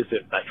 Speak to you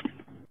soon. Bye.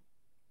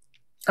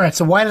 All right,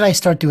 so why did I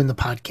start doing the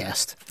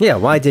podcast? Yeah,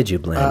 why did you,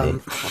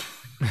 Blandy?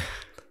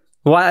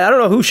 Why? I don't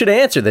know who should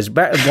answer this.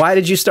 Why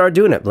did you start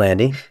doing it,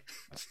 Blandy?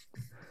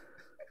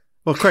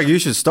 Well, Craig, you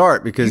should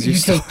start because you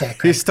take that,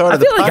 Craig. You started I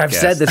feel the like podcast. I've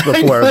said this I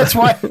know, before. that's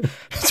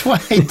why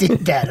I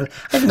did that.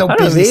 I have no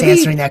business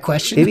answering that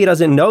question. Maybe he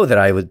doesn't know that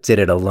I did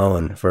it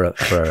alone for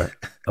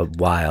a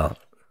while.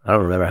 I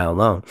don't remember how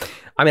long.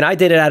 I mean, I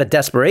did it out of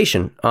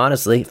desperation,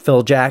 honestly.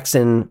 Phil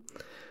Jackson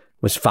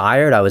was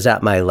fired. I was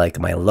at my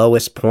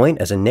lowest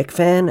point as a Knicks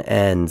fan,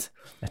 and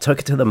I took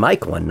it to the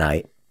mic one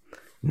night.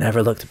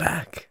 Never looked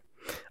back.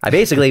 I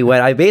basically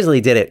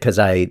did it because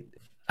I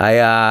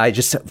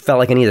just felt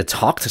like I needed to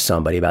talk to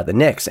somebody about the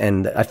Knicks,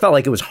 and I felt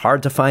like it was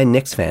hard to find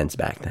Knicks fans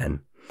back then.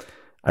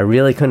 I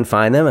really couldn't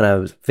find them, and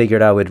I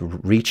figured I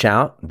would reach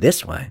out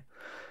this way.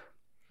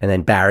 And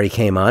then Barry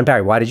came on.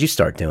 Barry, why did you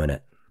start doing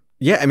it?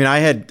 Yeah, I mean, I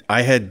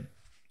had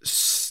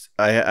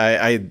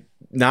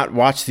not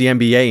watched the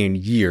NBA in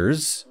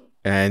years,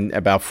 and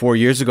about 4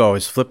 years ago, I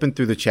was flipping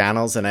through the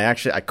channels, and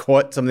I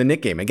caught some of the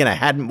Knicks game. Again, I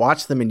hadn't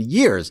watched them in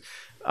years.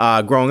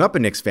 Growing up a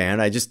Knicks fan,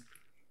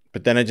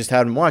 but then I just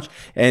hadn't watched.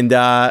 And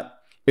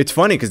it's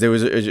funny because they were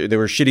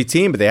a shitty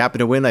team, but they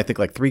happened to win, I think,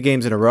 like 3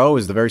 games in a row. It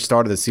was the very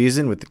start of the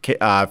season with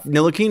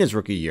Ntilikina's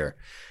rookie year.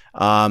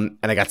 And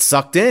I got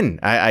sucked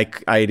in. I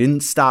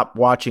didn't stop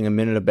watching a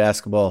minute of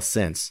basketball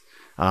since.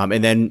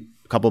 And then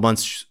a couple of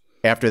months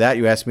after that,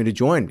 you asked me to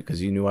join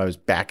because you knew I was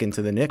back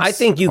into the Knicks. I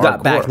think you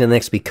got back into the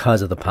Knicks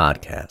because of the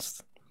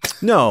podcast.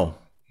 No.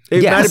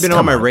 It might have been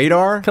on my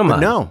radar. Come on.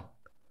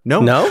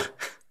 No.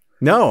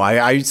 No,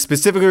 I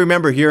specifically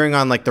remember hearing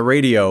on like the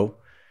radio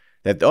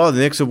that the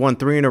Knicks have won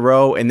 3 in a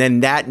row, and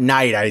then that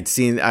night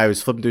I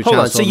was flipping through. Hold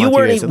on, so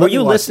were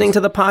you listening to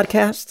the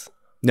podcast?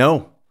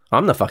 No,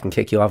 I'm gonna fucking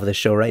kick you off of this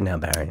show right now,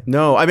 Barry.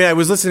 No, I mean I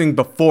was listening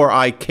before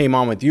I came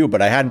on with you,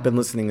 but I hadn't been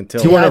listening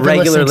until. You weren't a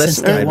regular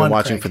listener. I've been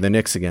watching for the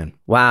Knicks again.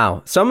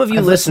 Wow, some of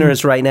you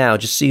listeners right now,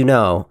 just so you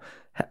know,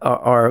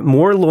 are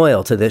more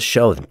loyal to this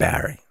show than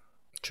Barry.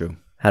 True.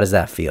 How does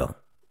that feel?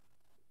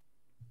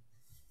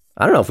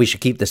 I don't know if we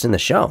should keep this in the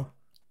show.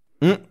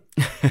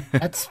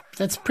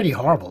 That's pretty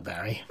horrible,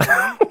 Barry.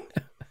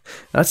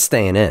 That's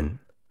staying in.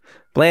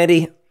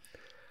 Blandy,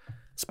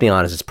 let's be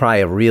honest, it's probably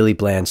a really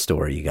bland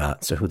story you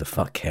got, so who the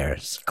fuck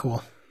cares?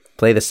 Cool.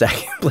 Play the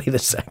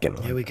second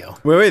one. Here we go.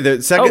 Wait,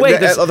 the second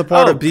other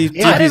part of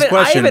DP's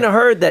question. I haven't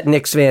heard that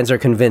Knicks fans are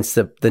convinced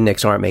that the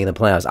Knicks aren't making the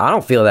playoffs. I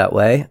don't feel that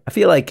way. I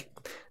feel like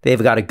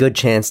they've got a good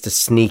chance to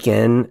sneak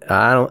in.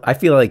 I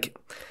feel like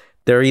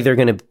they're either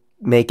going to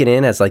make it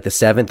in as like the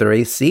 7th or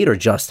 8th seed or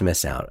just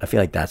miss out. I feel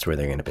like that's where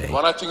they're going to be.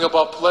 When I think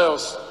about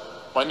playoffs,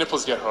 my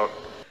nipples get hard.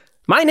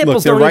 My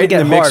nipples don't even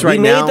get hard. We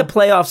made the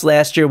playoffs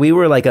last year. We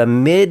were like a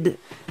mid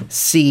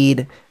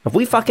seed. If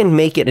we fucking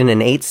make it in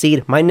an 8th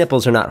seed, my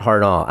nipples are not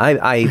hard at all.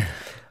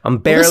 I'm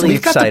barely excited about that.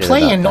 We've got the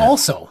play-in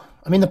also.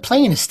 I mean, the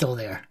play-in is still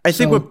there. I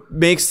think what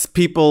makes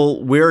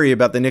people wary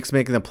about the Knicks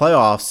making the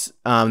playoffs,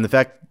 the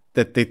fact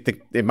that they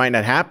think it might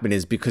not happen,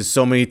 is because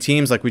so many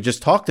teams, like we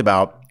just talked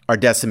about, are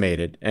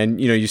decimated,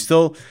 and you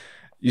still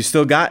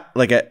got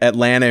like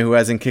Atlanta, who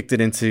hasn't kicked it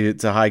into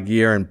high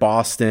gear, and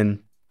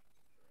Boston,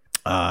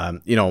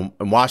 and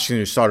Washington,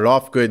 who started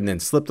off good and then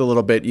slipped a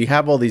little bit. You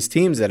have all these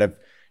teams that have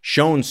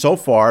shown so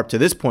far up to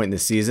this point in the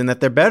season that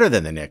they're better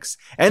than the Knicks,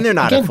 and they're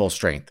not at full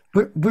strength.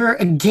 We're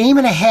a game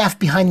and a half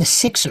behind the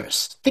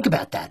Sixers. Think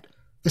about that.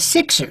 The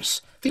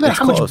Sixers. Think about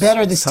how much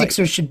better the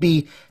Sixers should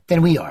be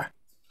than we are.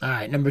 All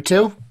right, number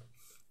 2.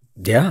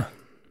 Yeah.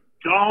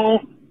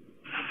 Don't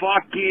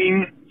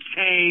fucking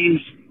change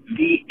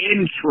the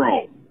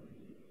intro.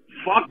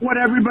 Fuck what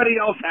everybody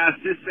else has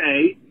to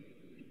say.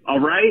 All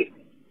right?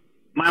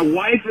 My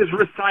wife is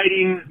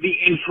reciting the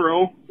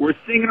intro. We're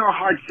singing our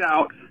hearts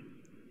out,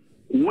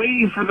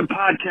 waiting for the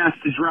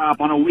podcast to drop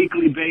on a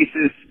weekly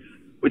basis,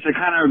 which I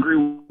kind of agree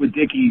with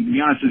Dickie. To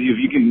be honest with you, if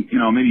you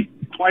can, maybe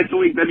twice a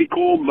week, that'd be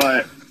cool,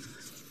 but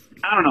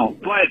I don't know.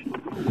 But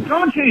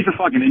don't change the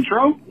fucking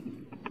intro.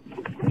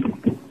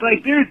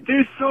 Like,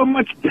 there's so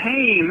much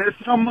pain, there's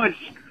so much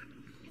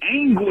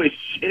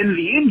anguish in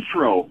the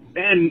intro,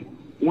 and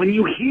when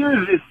you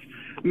hear this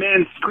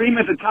man scream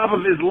at the top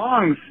of his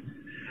lungs,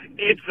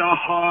 it's a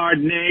hard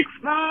Knicks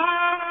life.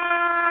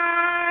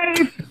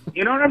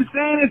 You know what I'm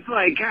saying? It's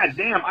like, God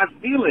damn, I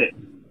feel it.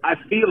 I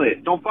feel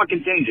it. Don't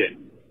fucking change it.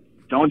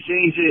 Don't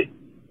change it.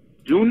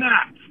 Do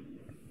not.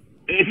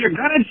 If you're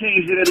gonna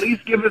change it, at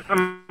least give us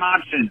some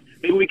options.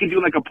 Maybe we can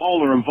do like a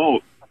poll or a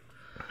vote.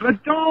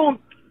 But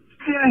don't,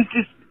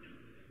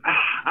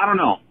 I don't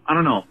know.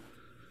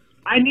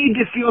 I need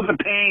to feel the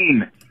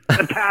pain,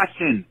 the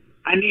passion.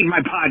 I need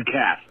my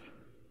podcast.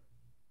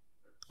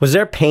 Was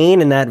there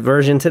pain in that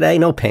version today?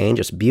 No pain,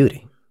 just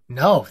beauty.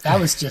 No, that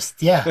was just,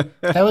 that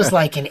was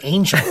like an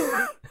angel.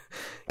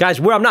 Guys,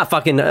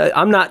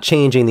 I'm not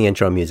changing the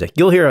intro music.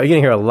 You're gonna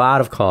hear a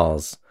lot of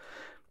calls.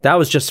 That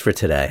was just for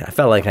today. I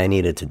felt like I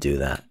needed to do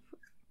that.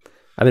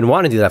 I've been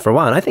wanting to do that for a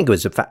while, and I think it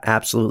was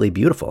absolutely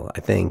beautiful.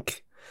 I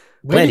think.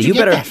 Where did you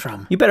get that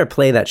from? You better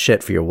play that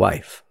shit for your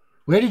wife.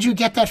 Where did you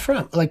get that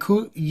from? Like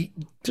who?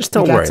 Just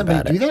don't worry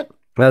about it. Do that?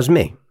 That was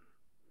me.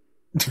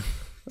 That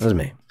was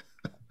me.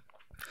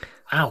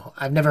 Wow,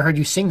 I've never heard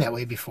you sing that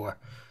way before.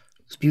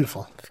 It's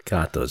beautiful.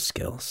 Got those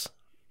skills.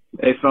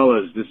 Hey,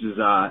 fellas, this is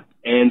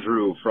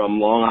Andrew from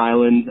Long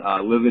Island,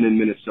 living in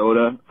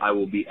Minnesota. I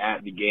will be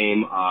at the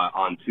game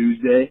on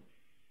Tuesday.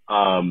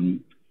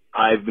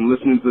 I've been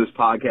listening to this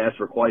podcast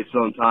for quite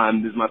some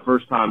time. This is my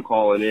first time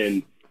calling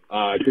in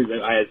because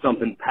I had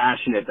something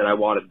passionate that I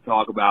wanted to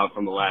talk about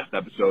from the last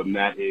episode, and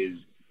that is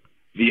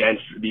the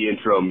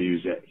intro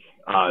music.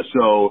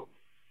 So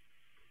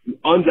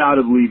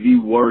undoubtedly the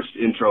worst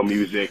intro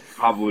music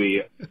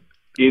probably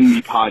in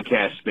the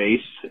podcast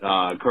space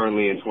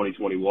currently in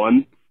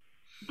 2021.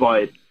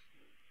 But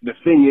the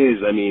thing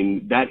is, I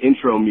mean, that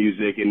intro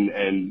music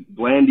and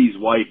Blandy's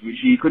wife,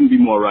 she couldn't be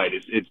more right.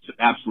 It's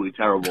absolutely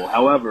terrible.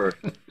 However,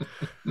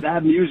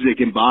 that music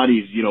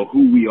embodies,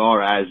 who we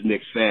are as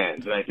Knicks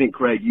fans. And I think,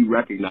 Craig, you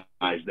recognize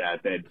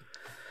that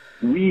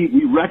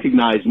we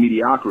recognize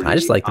mediocrity. I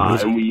just like the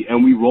music.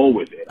 And we roll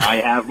with it. I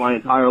have my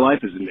entire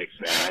life as a Knicks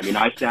fan. I mean,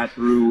 I sat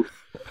through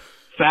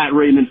Fat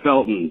Raymond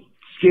Felton,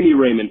 Skinny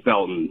Raymond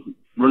Felton,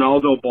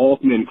 Ronaldo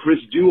Balkman, Chris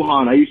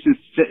Duhon. I used to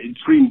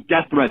scream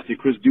death threats at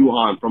Chris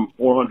Duhon from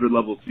 400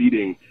 level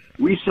seating.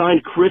 We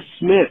signed Chris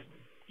Smith,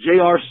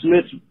 J.R.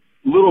 Smith's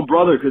little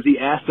brother, because he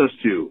asked us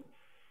to.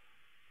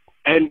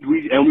 And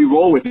we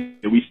roll with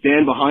it. We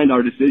stand behind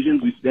our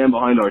decisions. We stand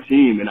behind our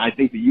team. And I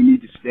think that you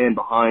need to stand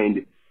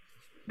behind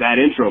that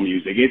intro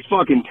music. It's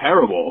fucking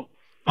terrible.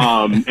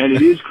 And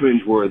it is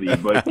cringeworthy,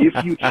 but if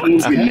you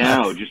change it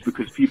now just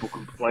because people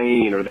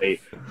complain or they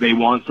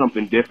want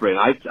something different,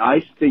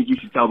 I think you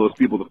should tell those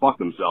people to fuck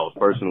themselves,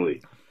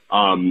 personally.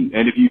 And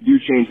if you do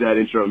change that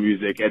intro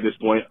music at this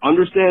point,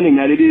 understanding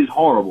that it is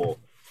horrible,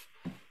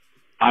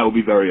 I will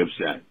be very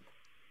upset.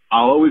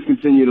 I'll always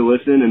continue to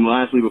listen, and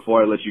lastly,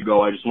 before I let you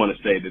go, I just want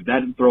to say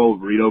that throw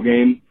burrito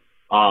game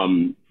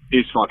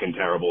is fucking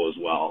terrible as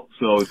well.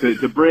 So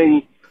to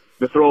bring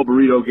the throw a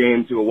burrito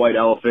game to a white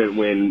elephant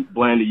when,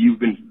 Blandy, you've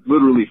been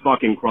literally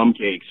fucking crumb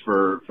cakes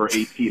for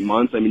 18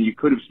 months. I mean, you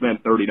could have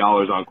spent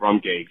 $30 on crumb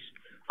cakes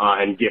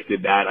and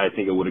gifted that. I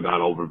think it would have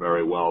gone over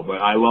very well.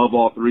 But I love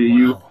all three of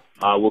you.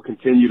 We'll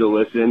continue to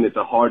listen. It's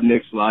a hard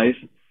Knicks life.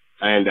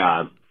 And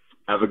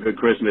have a good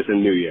Christmas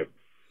and New Year.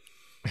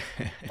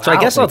 So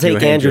I guess I'll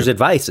take Andrew's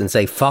advice and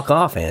say, fuck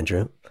off,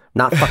 Andrew.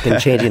 Not fucking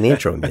changing the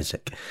intro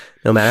music.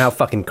 No matter how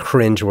fucking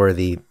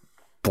cringeworthy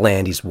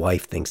Blandy's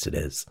wife thinks it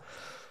is.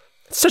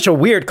 It's such a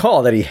weird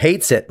call that he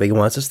hates it, but he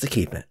wants us to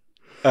keep it.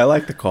 I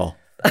like the call.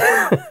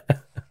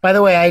 By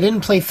the way, I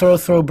didn't play throw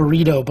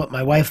burrito, but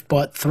my wife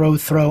bought throw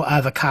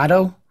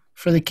avocado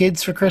for the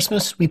kids for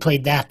Christmas. We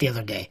played that the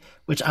other day,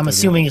 which I'm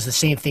assuming is the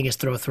same thing as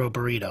throw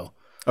burrito.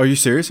 Are you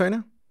serious right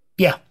now?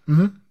 Yeah.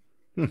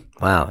 Mm-hmm.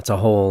 Wow, it's a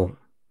whole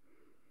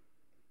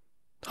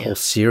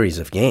series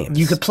of games.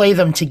 You could play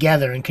them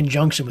together in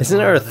conjunction with. Isn't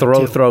there a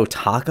throw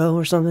taco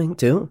or something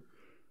too?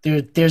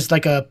 There's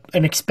like an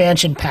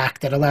expansion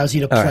pack that allows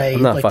you to play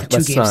the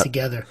two games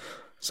together.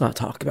 Let's not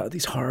talk about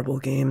these horrible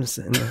games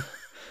in the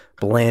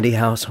Blandy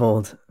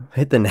household.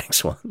 Hit the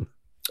next one.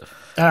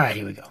 All right,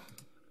 here we go.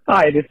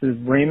 Hi, this is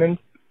Raymond,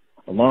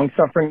 a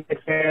long-suffering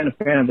Knicks fan, a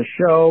fan of the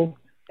show,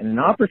 and an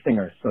opera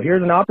singer. So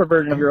here's an opera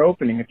version of your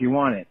opening if you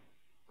want it.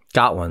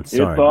 Got one,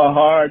 sorry. It's a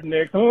hard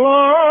Knicks life.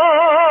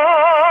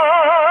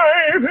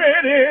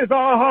 It is a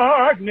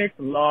hard Knicks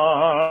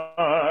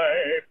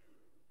life.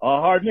 A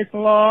hard Knicks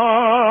life,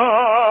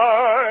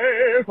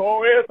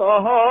 oh, it's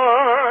a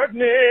hard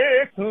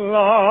Knicks life.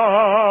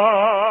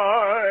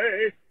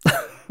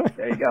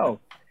 There you go.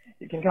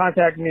 You can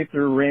contact me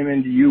through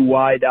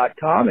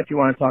RaymondUY.com if you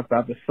want to talk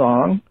about the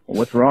song, or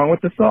what's wrong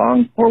with the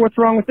song, or what's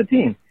wrong with the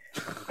team.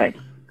 Thanks.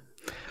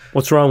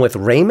 What's wrong with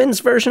Raymond's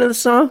version of the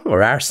song,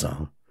 or our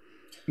song?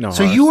 No.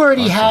 So you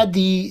already had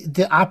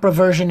the opera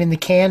version in the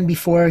can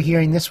before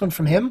hearing this one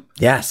from him?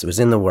 Yes, it was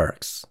in the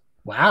works.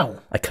 Wow.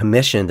 I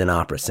commissioned an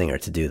opera singer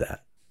to do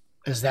that.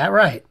 Is that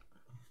right?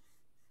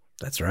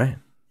 That's right.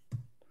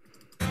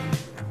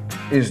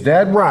 Is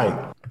that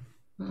right?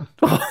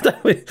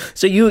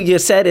 So you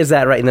said, "Is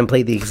that right?" and then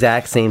played the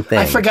exact same thing.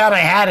 I forgot I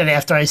had it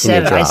after I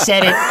said it. I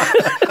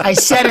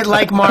said it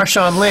like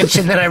Marshawn Lynch,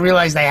 and then I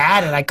realized I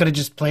had it. I could have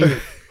just played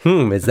it.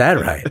 Is that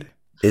right?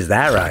 Is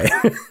that right?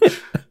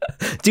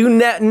 Do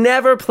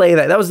never play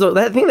that. That was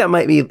I think that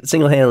might be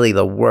single-handedly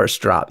the worst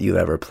drop you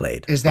ever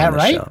played. Is that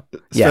right?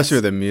 Especially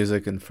with the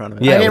music in front of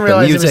it. Yeah, I didn't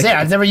realize it was there.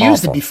 I've never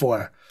used it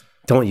before.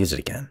 Don't use it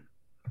again.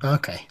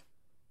 Okay.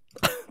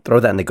 Throw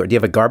that in the. Do you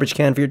have a garbage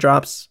can for your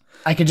drops?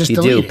 I could just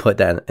delete it. If you do, put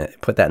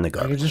that in the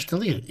garbage. I could just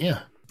delete it, yeah.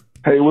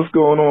 Hey, what's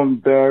going on,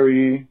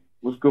 Barry?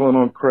 What's going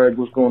on, Craig?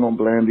 What's going on,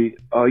 Blandy?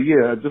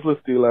 Yeah, I just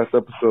listened to your last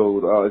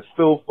episode. It's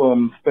Phil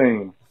from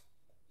Spain.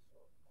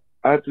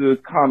 I had to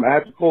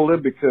call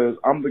in because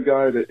I'm the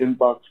guy that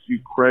inboxed you,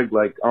 Craig,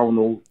 like, I don't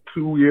know,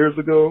 2 years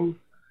ago,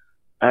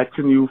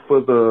 asking you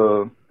for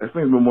I think it's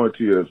been more than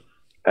 2 years,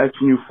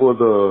 asking you for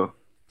the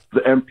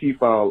MP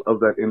file of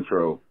that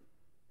intro.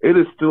 It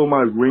is still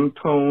my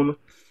ringtone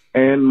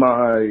and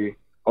my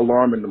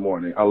alarm in the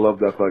morning. I love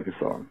that fucking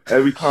song.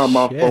 Every time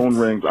my phone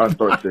rings, I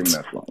start singing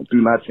that song.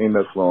 Do not change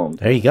that song.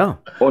 There you go.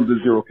 Under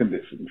zero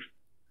conditions.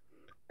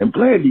 And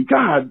Blandy,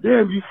 god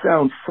damn, you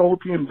sound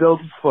salty and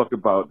jealous as fuck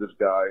about this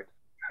guy.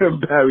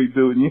 Barry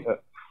doing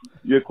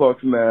your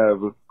Clarkson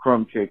Ave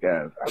crumb cake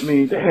ass. I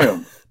mean,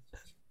 damn.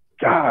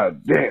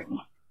 God damn.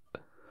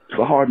 It's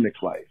a hard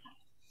Knicks life.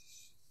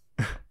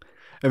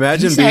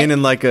 Imagine being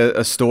in like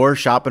a store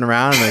shopping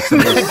around and like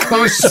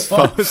somebody's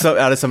phone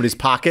out of somebody's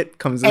pocket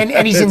comes in.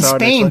 And he's in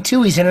Spain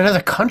too. He's in another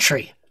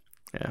country.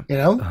 Yeah. You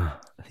know?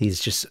 He's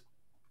just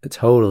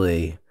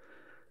totally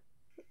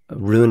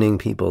ruining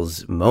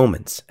people's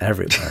moments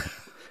everywhere.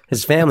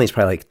 His family's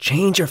probably like,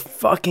 change your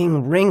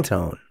fucking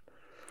ringtone.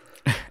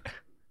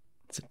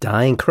 It's a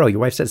dying crow. Your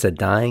wife said it's a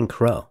dying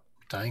crow.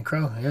 Dying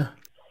crow, yeah.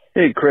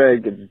 Hey,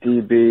 Craig, it's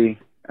DB.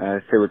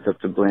 Say what's up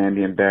to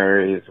Blandy and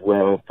Barry as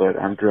well, but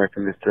I'm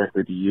directing this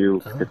directly to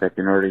you because I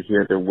can already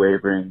hear their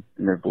wavering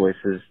in their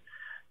voices.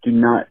 Do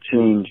not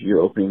change your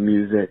opening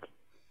music.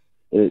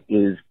 It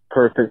is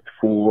perfect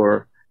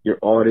for your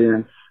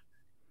audience.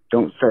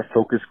 Don't start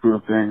focus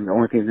grouping. The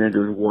only thing you're going to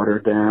do is water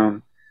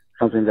down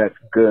something that's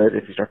good.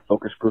 If you start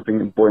focus grouping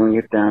and boiling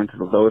it down to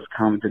the lowest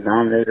common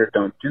denominator,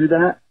 don't do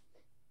that.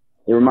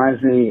 It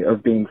reminds me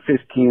of being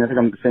 15. I think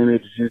I'm the same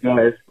age as you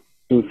guys.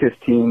 Being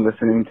 15,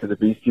 listening to the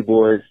Beastie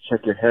Boys, Check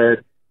Your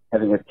Head,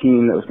 having a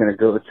team that was going to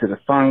go to the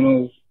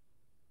finals.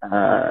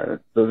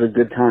 Those are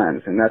good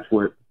times, and that's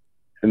what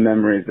the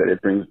memories that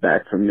it brings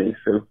back for me.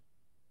 So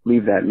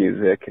leave that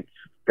music. It's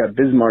got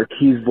Biz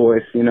Marquis's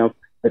voice, you know.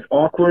 It's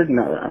awkward.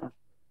 No.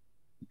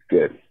 It's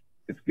good.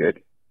 It's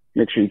good.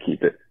 Make sure you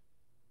keep it.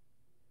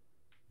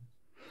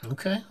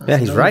 Okay. Yeah,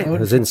 he's right. It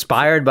was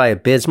inspired by a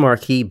Biz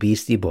Marquis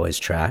Beastie Boys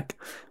track,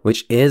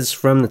 which is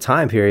from the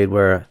time period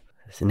where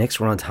the Knicks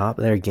were on top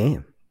of their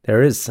game.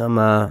 There is some,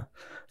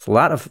 it's a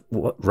lot of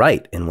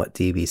right in what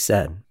DB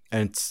said.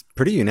 And it's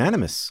pretty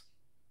unanimous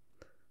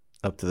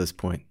up to this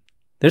point.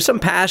 There's some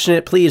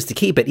passionate pleas to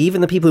keep it.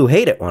 Even the people who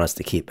hate it want us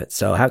to keep it.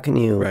 So how can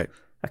you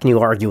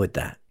argue with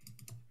that?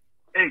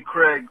 Hey,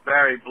 Craig,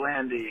 Barry,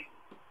 Blandy,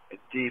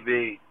 it's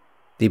DB.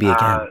 DB again.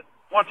 I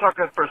want to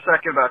talk for a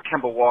second about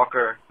Kemba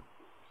Walker.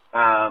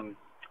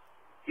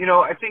 You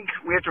know, I think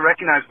we have to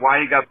recognize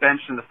why he got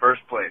benched in the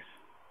first place.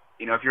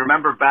 You know, if you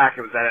remember back,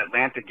 it was that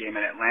Atlanta game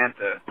in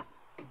Atlanta,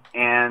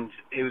 and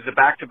it was a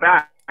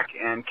back-to-back,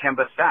 and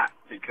Kemba sat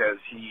because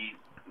he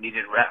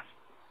needed rest.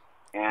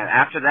 And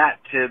after that,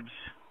 Tibbs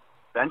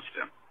benched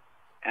him.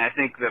 And I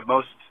think the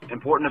most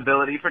important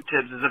ability for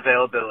Tibbs is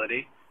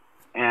availability.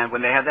 And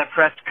when they had that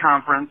press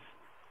conference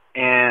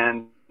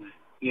and,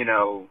 you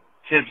know,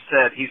 Tibbs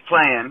said he's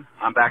playing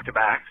on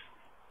back-to-backs,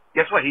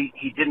 guess what?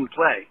 He didn't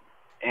play.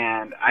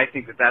 And I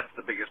think that that's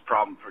the biggest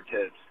problem for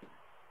Tibbs.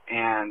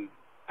 And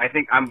I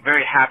think I'm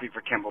very happy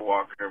for Kemba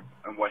Walker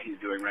and what he's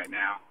doing right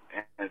now.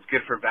 And it's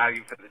good for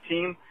value for the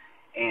team,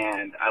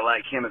 and I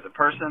like him as a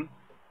person.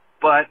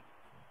 But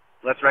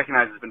let's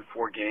recognize it's been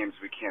 4 games.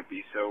 We can't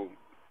be so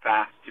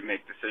fast to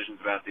make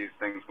decisions about these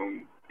things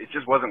when it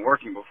just wasn't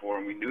working before,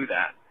 and we knew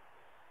that.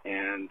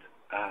 And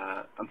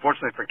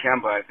unfortunately for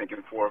Kemba, I think in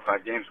 4 or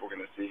 5 games we're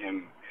going to see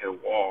him hit a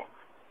wall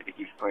if he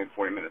keeps playing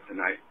 40 minutes a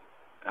night.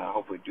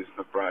 Hopefully Deuce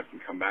McBride can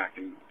come back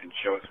and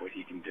show us what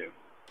he can do.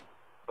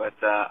 But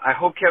I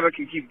hope Kemba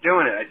can keep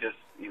doing it. I just,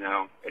 you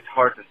know, it's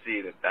hard to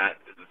see that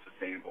is a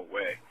sustainable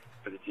way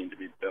for the team to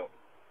be built.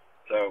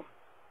 So,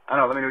 I don't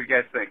know. Let me know what you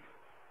guys think.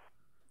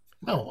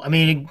 No, I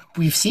mean,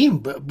 we've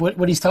seen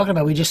what he's talking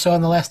about. We just saw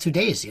in the last 2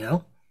 days, you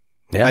know?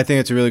 Yeah, I think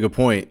it's a really good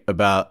point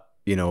about,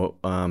 you know,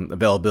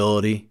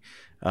 availability.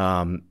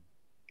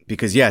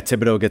 Because, yeah,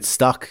 Thibodeau gets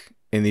stuck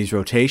in these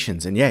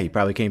rotations. And, yeah, he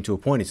probably came to a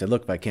point. He said,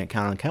 look, if I can't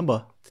count on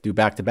Kemba to do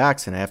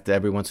back-to-backs and I have to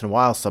every once in a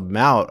while sub him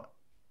out,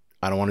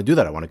 I don't want to do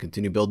that. I want to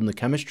continue building the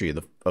chemistry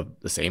of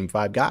the same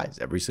 5 guys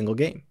every single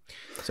game.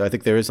 So I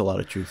think there is a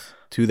lot of truth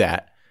to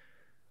that.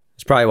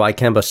 It's probably why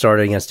Kemba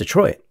started against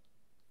Detroit.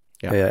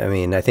 I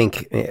mean, I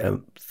think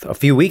a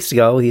few weeks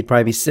ago, he'd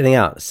probably be sitting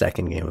out the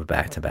second game of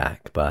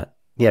back-to-back. But,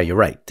 yeah, you're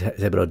right.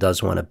 Thibodeau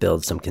does want to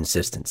build some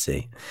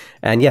consistency.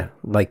 And, yeah,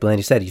 like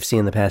Blandy said, you've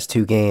seen the past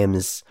 2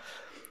 games.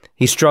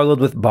 He struggled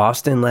with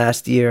Boston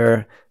last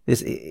year.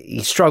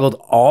 He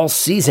struggled all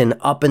season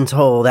up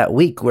until that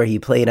week where he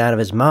played out of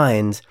his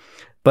mind.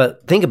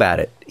 But think about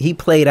it. He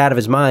played out of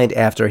his mind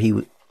after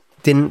he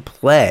didn't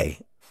play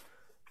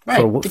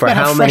for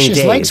how many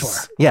days? Legs were.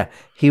 Yeah,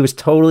 he was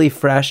totally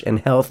fresh and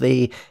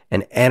healthy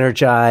and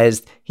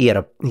energized. He had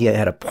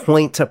a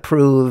point to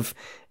prove.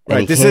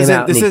 And this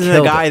isn't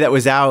a guy that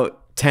was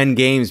out 10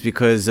 games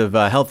because of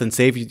health and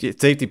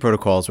safety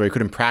protocols where he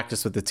couldn't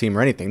practice with the team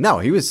or anything. No,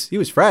 he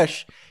was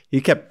fresh.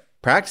 He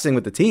kept practicing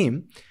with the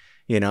team.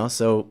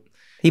 So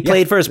he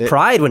played for his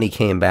pride when he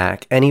came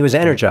back, and he was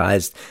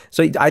energized.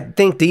 So I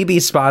think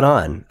DB's spot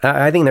on.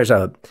 I think there's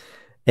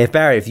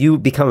if you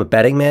become a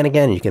betting man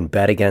again, you can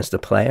bet against a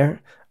player.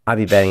 I'd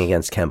be betting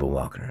against Kemba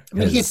Walker. I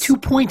mean, he had 2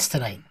 points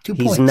tonight. 2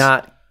 points. He's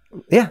not.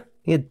 Yeah,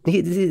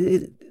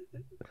 he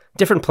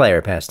different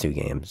player past 2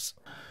 games.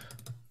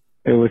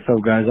 Hey, what's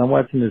up, guys? I'm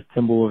watching this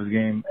Timberwolves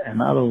game,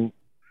 and I don't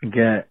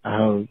get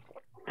how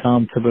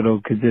Tom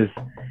Thibodeau could just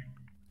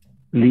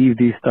leave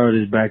these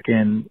starters back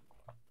in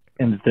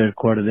the third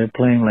quarter. They're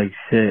playing like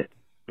shit.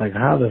 Like,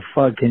 how the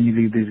fuck can you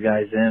leave these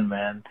guys in,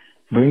 man?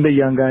 Bring the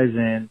young guys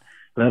in.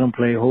 Let them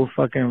play. Hold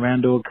fucking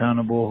Randall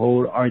accountable.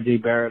 Hold R.J.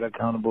 Barrett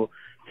accountable.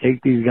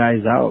 Take these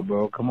guys out,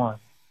 bro. Come on.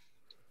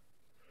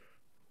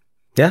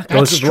 Yeah,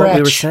 goes with what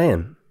we were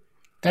saying.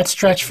 That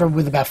stretch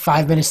with about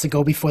 5 minutes to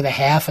go before the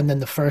half, and then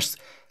the first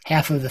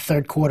half of the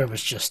third quarter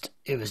was just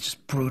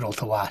brutal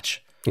to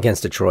watch.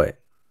 Against Detroit?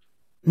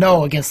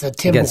 No, against the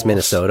Timberwolves. Against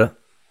Minnesota?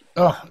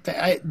 Oh,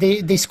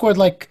 they scored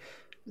like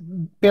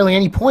barely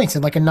any points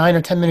in like a 9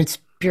 or 10 minutes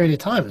period of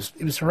time.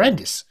 It was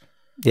horrendous.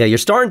 Yeah, you're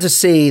starting to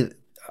see.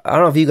 I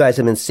don't know if you guys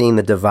have been seeing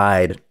the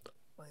divide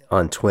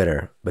on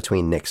Twitter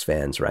between Knicks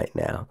fans right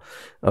now,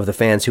 of the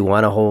fans who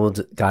want to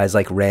hold guys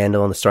like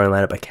Randall in the starting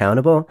lineup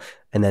accountable,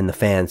 and then the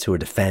fans who are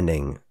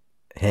defending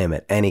him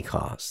at any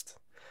cost.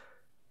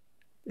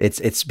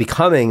 It's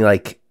becoming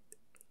like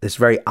this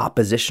very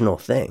oppositional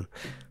thing.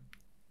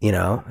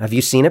 Have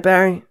you seen it,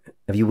 Barry?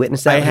 Have you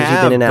witnessed that?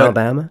 Have you been in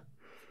Alabama?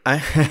 I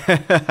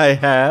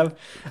have.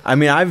 I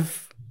mean,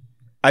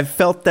 I've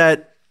felt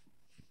that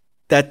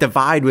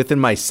divide within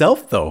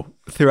myself though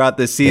throughout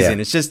this season.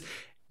 Yeah. It's just,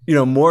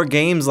 more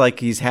games like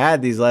he's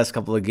had these last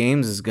couple of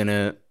games it's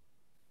gonna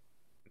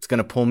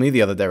pull me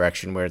the other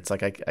direction where it's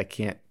like I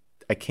can't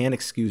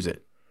excuse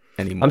it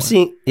anymore.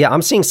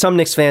 I'm seeing some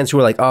Knicks fans who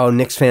are like, oh,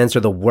 Knicks fans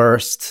are the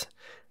worst.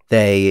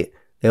 They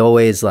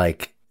always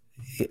like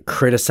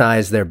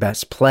criticize their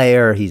best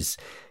player. He's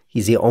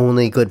the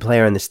only good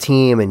player on this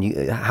team,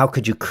 and how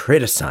could you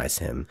criticize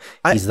him?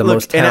 He's the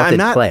most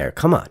talented player.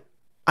 Come on.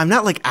 I'm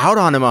not like out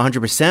on him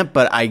 100%,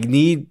 but I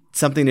need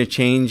something to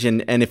change.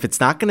 And if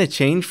it's not going to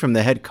change from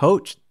the head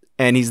coach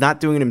and he's not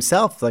doing it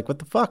himself, like, what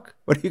the fuck?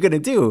 What are you going to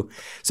do?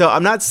 So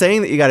I'm not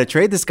saying that you got to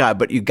trade this guy,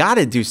 but you got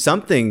to do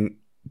something,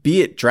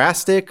 be it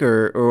drastic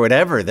or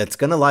whatever, that's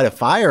going to light a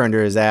fire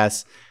under his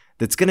ass,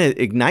 that's going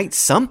to ignite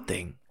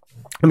something.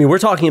 I mean, we're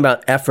talking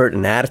about effort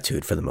and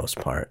attitude for the most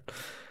part.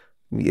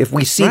 If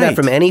we see that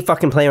from any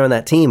fucking player on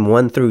that team,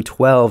 1 through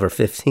 12 or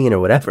 15 or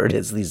whatever it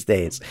is these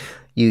days,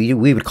 we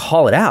would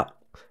call it out.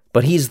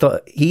 But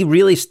he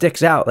really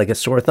sticks out like a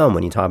sore thumb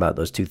when you talk about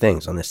those 2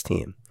 things on this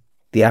team.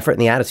 The effort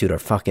and the attitude are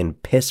fucking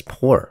piss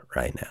poor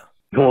right now.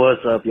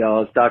 What's up,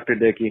 y'all? It's Dr.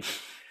 Dickey.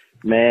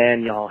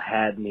 Man, y'all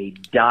had me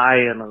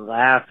dying and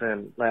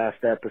laughing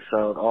last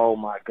episode. Oh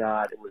my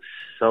God, it was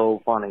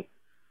so funny.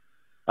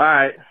 All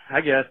right, I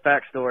guess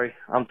backstory.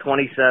 I'm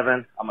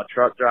 27. I'm a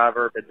truck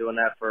driver. Been doing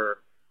that for a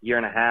year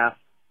and a half.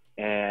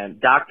 And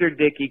Dr.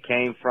 Dickey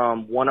came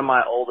from one of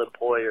my old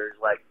employers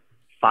like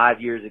 5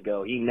 years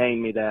ago. He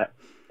named me that.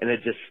 And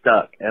it just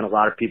stuck, and a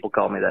lot of people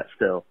call me that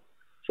still.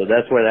 So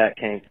that's where that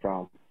came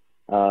from.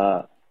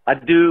 I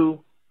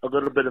do a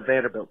little bit of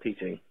Vanderbilt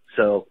teaching.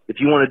 So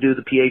if you want to do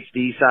the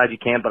PhD side, you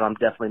can, but I'm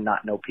definitely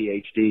not no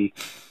PhD.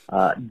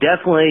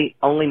 Definitely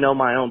only know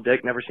my own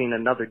dick, never seen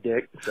another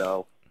dick.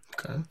 So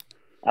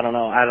I don't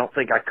know. I don't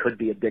think I could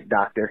be a dick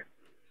doctor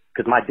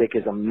because my dick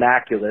is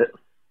immaculate.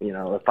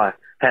 If I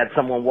had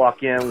someone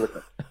walk in with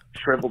a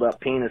shriveled up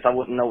penis, I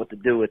wouldn't know what to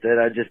do with it.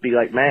 I'd just be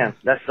like, man,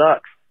 that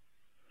sucks.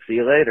 See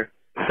you later.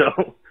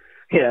 So,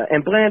 yeah.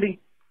 And Blandy,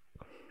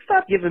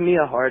 stop giving me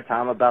a hard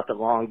time about the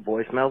long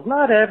voicemails.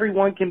 Not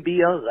everyone can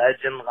be a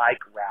legend like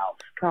Ralph.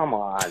 Come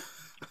on.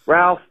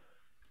 Ralph,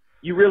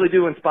 you really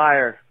do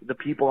inspire the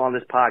people on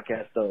this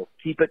podcast, though.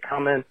 Keep it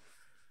coming.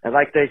 And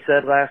like they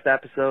said last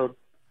episode,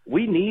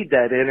 we need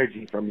that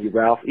energy from you,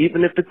 Ralph,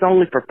 even if it's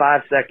only for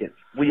 5 seconds.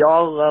 We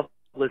all love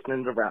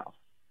listening to Ralph.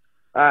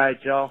 All right,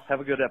 y'all.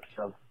 Have a good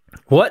episode.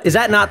 What? Is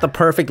that not the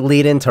perfect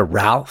lead-in to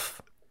Ralph?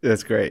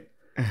 That's great.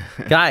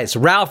 Guys,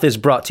 Ralph is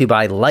brought to you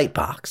by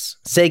Lightbox.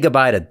 Say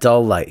goodbye to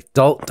dull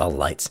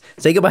lights.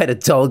 Say goodbye to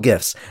dull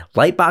gifts.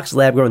 Lightbox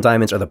lab-grown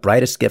diamonds are the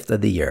brightest gift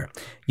of the year.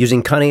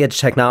 Using cutting-edge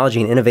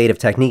technology and innovative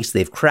techniques,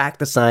 they've cracked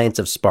the science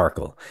of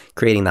sparkle,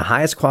 creating the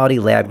highest quality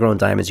lab-grown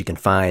diamonds you can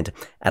find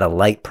at a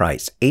light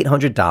price,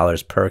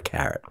 $800 per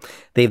carat.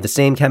 They have the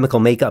same chemical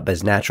makeup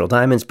as natural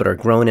diamonds, but are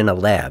grown in a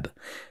lab.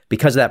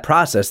 Because of that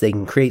process, they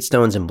can create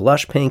stones in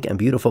blush pink and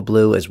beautiful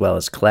blue, as well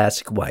as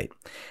classic white.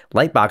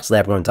 Lightbox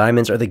lab-grown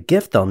diamonds are the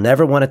gift they'll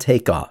never want to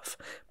take off.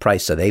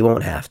 Priced so they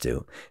won't have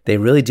to. They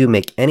really do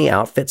make any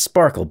outfit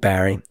sparkle,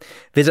 Barry.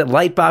 Visit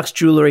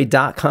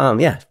lightboxjewelry.com.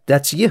 Yeah,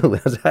 that's you.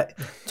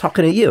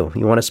 Talking to you.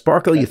 You want to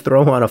sparkle, you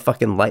throw on a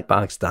fucking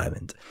Lightbox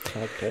diamond.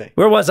 Okay.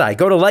 Where was I?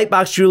 Go to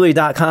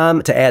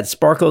lightboxjewelry.com to add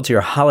sparkle to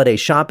your holiday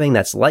shopping.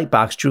 That's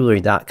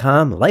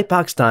lightboxjewelry.com.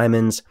 Lightbox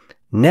diamonds,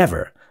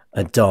 never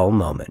a dull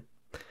moment.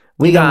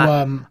 We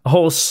got a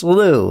whole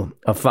slew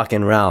of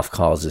fucking Ralph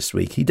calls this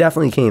week. He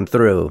definitely came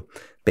through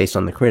based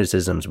on the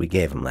criticisms we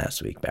gave him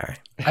last week, Barry.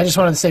 I just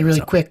wanted to say really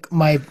quick,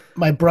 my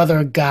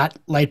brother got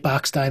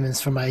Lightbox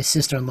diamonds for my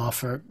sister-in-law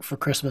for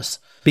Christmas.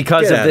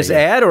 Because of this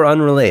ad or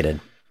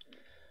unrelated?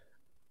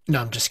 No,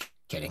 I'm just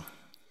kidding.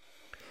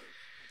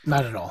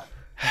 Not at all.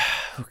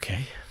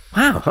 Okay.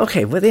 Wow.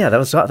 Okay. Well, yeah, that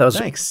was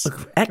Thanks.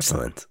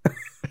 Excellent.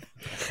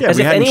 Yeah,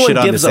 we haven't shit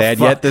on this ad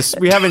yet.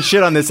 We haven't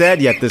shit on this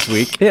ad yet this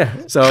week. Yeah,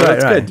 so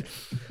that's good.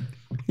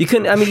 You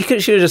couldn't. I mean, you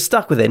should have just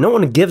stuck with it. No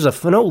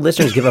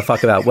listeners give a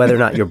fuck about whether or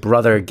not your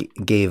brother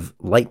gave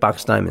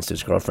Lightbox diamonds to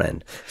his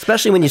girlfriend,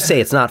 especially when you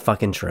say it's not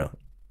fucking true.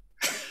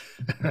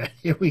 All right,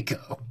 here we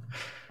go.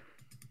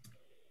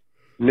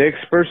 Knicks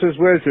versus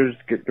Wizards.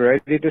 Get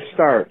ready to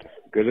start.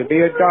 Gonna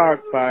be a dog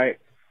fight.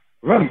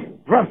 Ruff,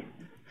 ruff.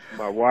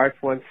 My wife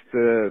wants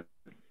to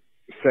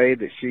say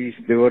that she's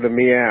doing a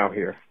meow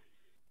here.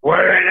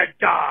 We're in a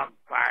dog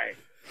fight.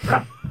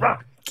 Ruff,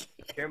 ruff.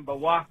 Kemba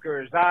Walker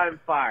is on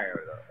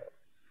fire, though.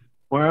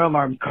 Well,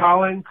 I'm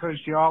calling because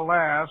y'all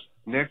asked.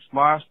 Knicks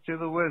lost to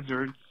the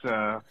Wizards.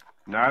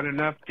 Not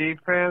enough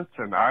defense,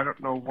 and I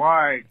don't know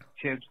why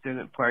kids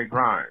didn't play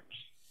Grimes.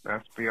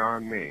 That's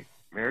beyond me.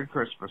 Merry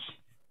Christmas.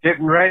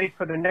 Getting ready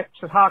for the Knicks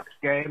and Hawks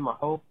game. I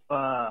hope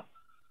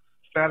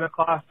Santa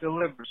Claus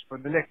delivers for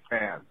the Knicks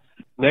fans.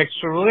 Knicks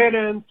are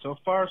winning. So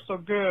far, so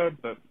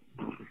good, but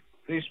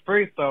these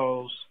free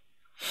throws,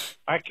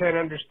 I can't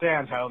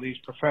understand how these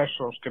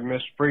professionals can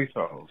miss free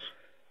throws.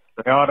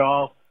 They ought to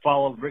all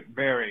follow Rick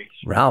Barry.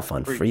 Ralph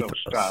on free throws.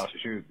 Style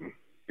shooting.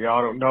 If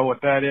y'all don't know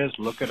what that is,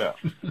 look it up.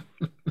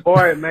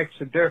 Boy, it makes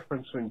a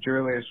difference when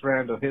Julius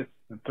Randle hits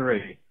the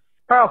three.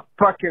 How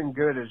fucking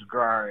good is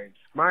Grimes?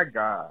 My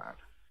God.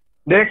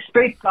 Knicks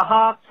beat the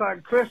Hawks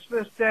on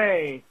Christmas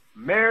Day.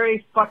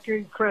 Merry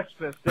fucking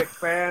Christmas, Knicks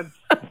fans.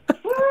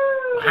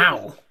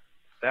 Wow.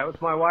 That was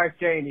my wife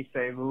Janie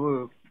saying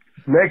woo.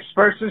 Knicks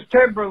versus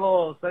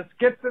Timberwolves. Let's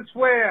get this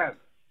win.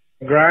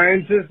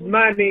 Grimes is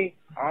money.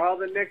 All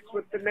the Knicks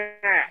with the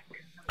knack.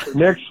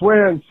 Knicks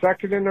win.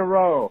 Second in a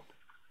row.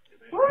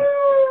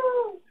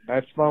 Woo!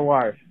 That's my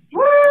wife.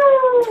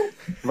 Woo!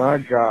 My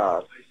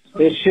God.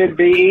 This should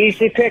be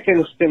easy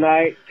pickings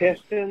tonight.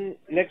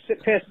 Knicks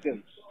at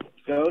Pistons.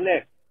 Go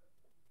Knicks.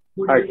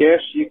 I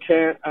guess you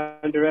can't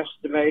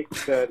underestimate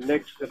the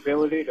Knicks'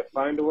 ability to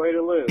find a way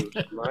to lose.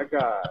 My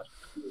God.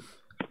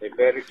 They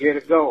better get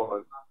it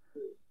going.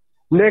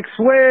 Knicks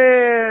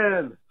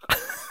win!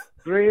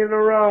 3 in a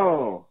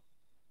row.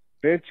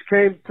 Finch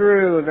came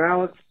through, and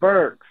Alex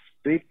Burks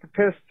beat the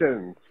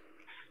Pistons.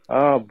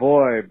 Oh,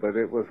 boy, but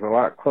it was a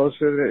lot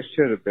closer than it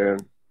should have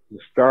been. The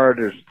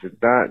starters did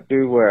not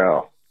do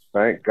well.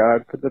 Thank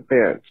God for the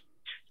bench.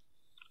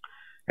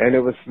 And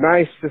it was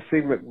nice to see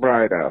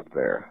McBride out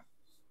there.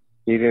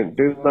 He didn't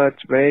do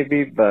much,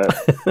 maybe, but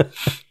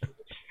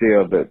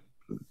still, the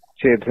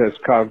kid has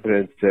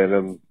confidence in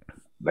him.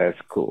 That's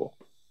cool.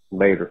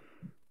 Later.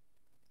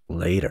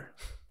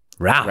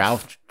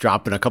 Ralph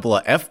dropping a couple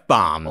of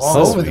F-bombs.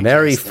 Oh,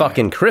 Merry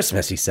fucking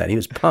Christmas, he said. He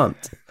was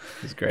pumped.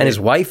 He's great. And his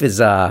wife is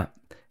the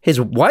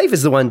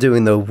one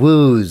doing the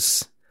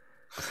woos,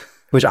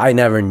 which I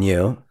never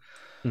knew.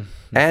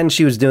 And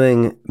she was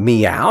doing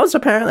meows,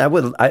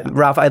 apparently.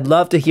 Ralph, I'd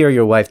love to hear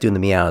your wife doing the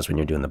meows when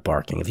you're doing the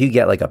barking. If you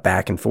get like a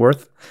back and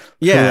forth.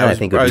 Yeah, I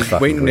think it would be I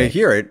was waiting great. to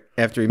hear it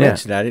after he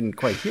mentioned it. I didn't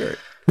quite hear it.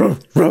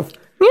 Ruff.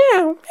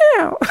 Meow,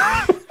 meow.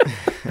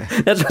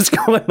 That's what's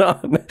going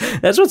on.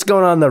 That's what's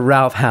going on in the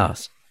Ralph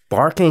house.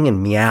 Barking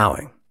and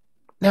meowing.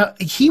 Now,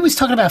 he was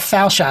talking about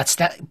foul shots,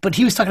 but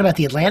he was talking about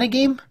the Atlanta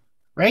game,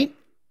 right?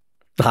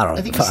 I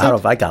don't know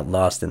if I got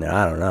lost in there.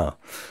 I don't know.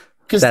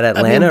 Is that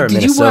Atlanta or did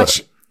Minnesota? You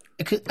watch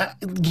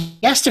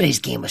yesterday's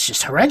game was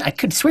just horrendous. I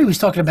could swear he was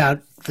talking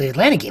about the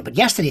Atlanta game, but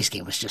yesterday's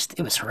game was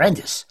it was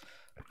horrendous.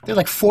 They're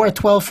like 4 of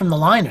 12 from the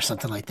line or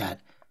something like that.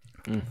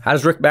 How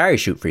does Rick Barry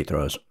shoot free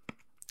throws?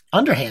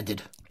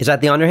 Underhanded. Is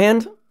that the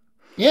underhand?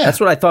 Yeah. That's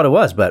what I thought it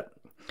was, but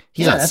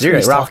he's not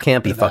serious. Ralph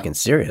can't be fucking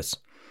serious.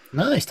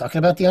 No, he's talking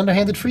about the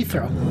underhanded free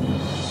throw.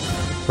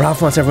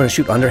 Ralph wants everyone to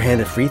shoot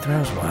underhanded free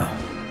throws? Wow.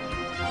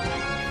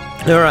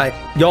 All right.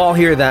 Y'all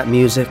hear that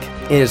music?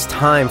 It is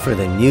time for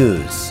the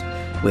news.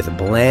 with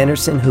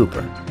Blanderson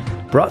Hooper.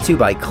 Brought to you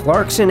by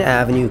Clarkson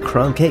Avenue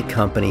Crumb Cake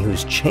Company,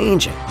 who's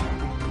changing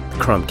the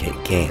crumb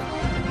cake game.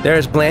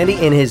 There's Blandy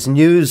in his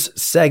news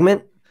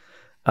segment,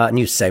 in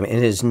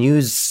his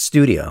news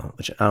studio,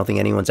 which I don't think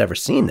anyone's ever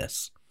seen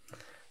this.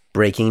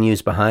 Breaking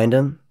news behind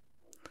him.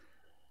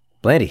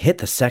 Blandy, hit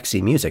the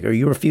sexy music, or are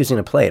you refusing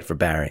to play it for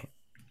Barry?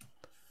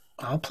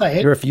 I'll play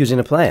it. You're refusing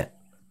to play it.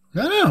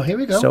 No, here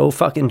we go. So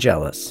fucking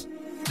jealous.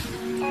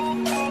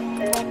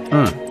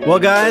 Well,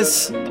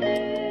 guys,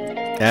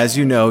 as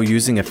you know,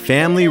 using a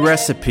family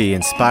recipe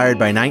inspired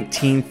by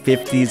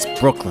 1950s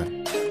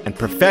Brooklyn and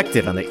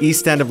perfected on the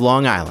east end of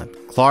Long Island,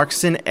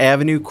 Clarkson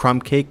Avenue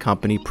Crumb Cake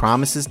Company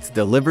promises to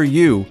deliver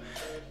you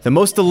the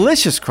most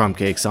delicious crumb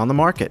cakes on the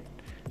market.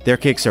 Their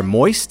cakes are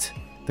moist,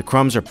 the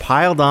crumbs are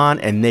piled on,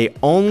 and they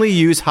only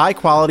use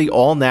high-quality,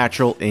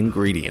 all-natural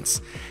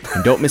ingredients.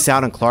 And don't miss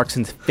out on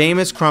Clarkson's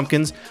famous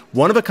Crumpkins,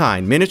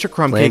 one-of-a-kind miniature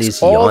crumb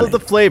cakes, all of the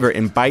flavor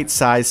in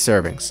bite-sized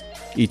servings.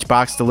 Each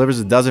box delivers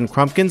a dozen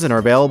Crumpkins and are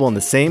available in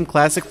the same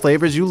classic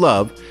flavors you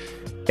love.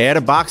 Add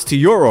a box to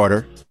your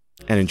order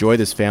and enjoy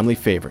this family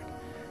favorite.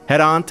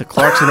 Head on to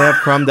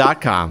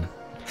ClarksonAveCrumb.com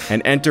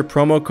and enter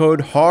promo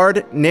code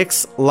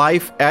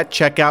HARDNIXLIFE at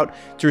checkout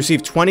to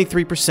receive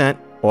 23%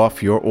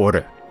 off your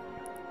order.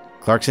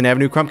 Clarkson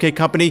Avenue Crumb Cake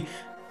Company,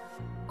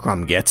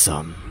 crumb get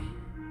some.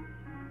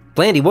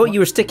 Blandy, what you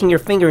were sticking your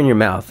finger in your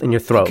mouth, in your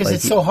throat? Because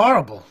it's so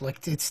horrible.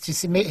 Like, it's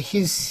just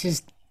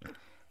his.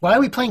 Why are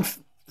we playing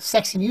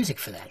sexy music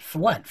for that? For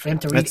what? For him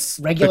to read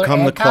regular become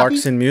ad the copy?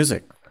 Clarkson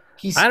music.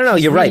 I don't know.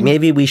 You're right.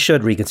 Maybe we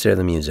should reconsider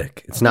the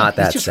music. It's not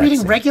that He's just sexy.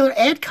 reading regular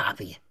ad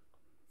copy.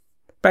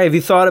 Barry, have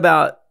you thought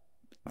about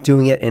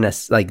doing it in a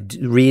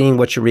reading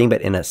what you're reading,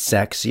 but in a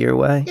sexier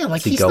way? Yeah,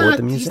 like to he's go not. with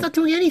the music? He's not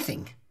doing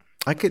anything.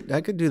 I could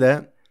do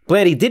that.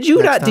 Blandy, did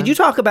you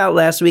talk about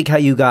last week how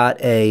you got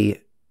a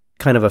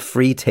kind of a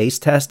free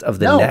taste test of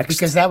the next? No,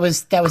 because that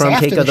was crumb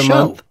after cake the of the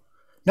show. month?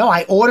 No,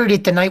 I ordered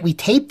it the night we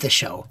taped the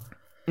show.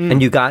 And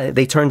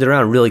they turned it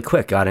around really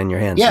quick, got it in your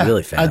hands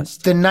really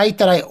fast. The night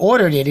that I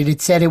ordered it, it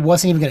had said it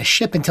wasn't even going to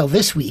ship until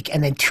this week.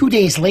 And then 2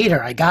 days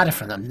later, I got it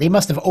from them. They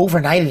must have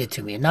overnighted it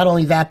to me. And not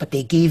only that, but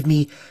they gave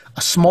me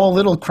a small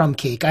little crumb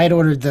cake. I had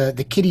ordered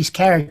the Kitty's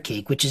carrot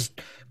cake, which is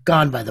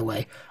gone, by the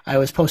way. I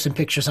was posting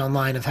pictures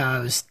online of how I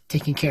was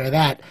taking care of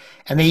that.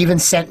 And they even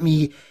sent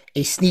me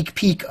a sneak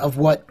peek of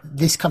what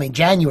this coming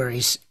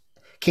January's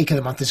Cake of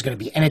the Month is going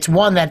to be. And it's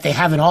one that they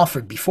haven't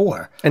offered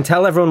before. And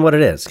tell everyone what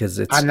it is,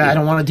 because I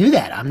don't want to do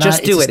that.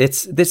 Just do it.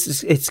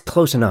 It's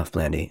close enough,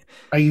 Blandy.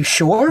 Are you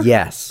sure?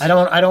 Yes. I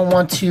don't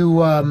want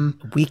to.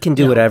 We can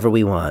do whatever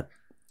we want.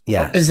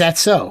 Yes. Is that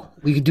so?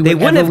 We could do. They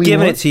whatever wouldn't have we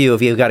given want? it to you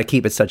if you got to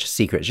keep it such a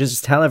secret.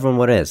 Just tell everyone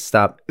what it is.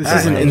 Stop. This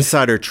isn't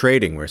insider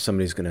trading where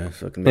somebody's going to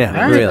fucking make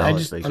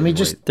really.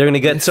 They're going to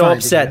get so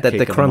upset that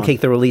the crumb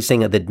cake they're releasing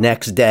the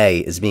next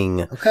day is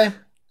being okay.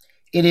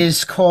 It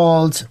is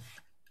called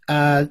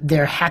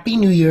their Happy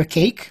New Year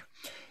cake.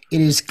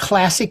 It is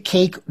classic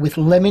cake with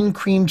lemon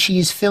cream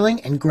cheese filling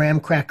and graham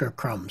cracker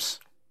crumbs.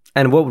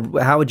 And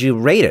how would you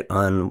rate it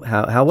on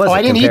how was it?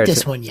 I didn't eat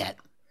this one yet.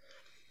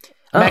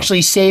 I'm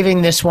actually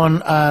saving this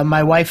one.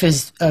 My wife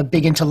is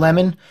big into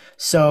lemon,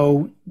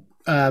 so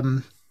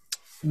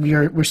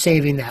we're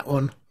saving that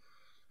one.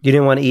 You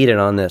didn't want to eat it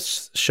on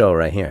this show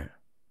right here.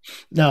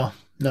 No.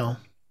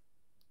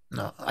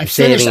 I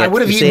finished. I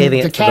would have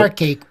eaten the carrot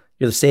cake.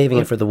 You're saving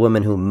it for the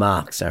woman who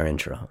mocks our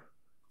intro.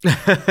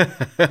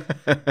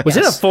 Was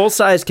it a full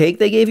size cake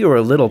they gave you, or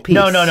a little piece?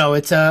 No.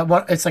 It's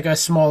like a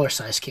smaller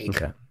size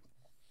cake. Okay.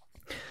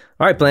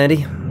 All right, Blandy.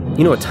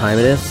 You know what time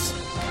it is.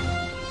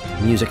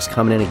 Music's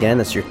coming in again.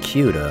 That's your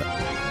cue to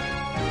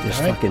this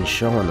fucking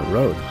show on the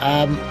road.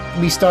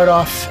 We start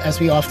off, as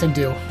we often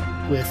do,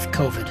 with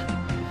COVID.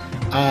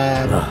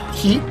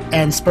 Heat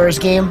and Spurs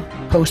game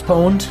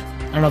postponed.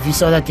 I don't know if you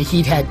saw that. The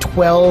Heat had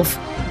 12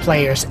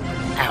 players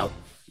out.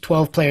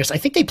 12 players. I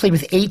think they played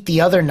with 8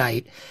 the other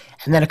night.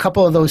 And then a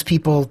couple of those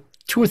people,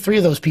 2 or 3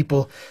 of those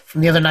people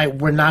from the other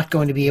night were not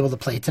going to be able to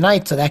play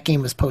tonight. So that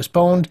game was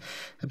postponed.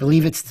 I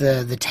believe it's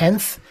the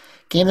 10th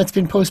game that's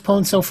been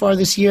postponed so far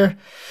this year.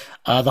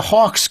 The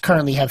Hawks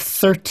currently have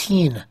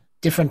 13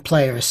 different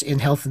players in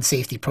health and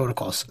safety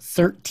protocols.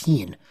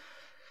 13.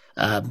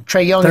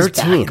 Trae Young is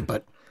back,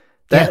 but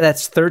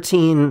that's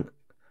 13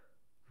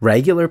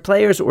 regular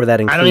players, or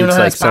that includes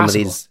like some of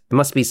these. It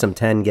must be some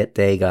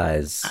 10-day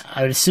guys.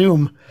 I would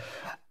assume.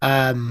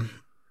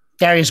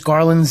 Darius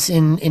Garland's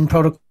in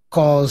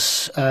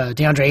protocols.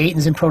 DeAndre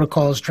Ayton's in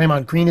protocols.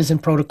 Draymond Green is in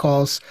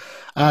protocols.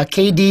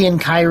 KD and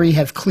Kyrie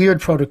have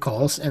cleared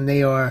protocols, and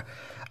they are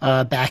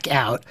back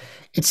out.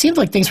 It seemed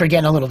like things were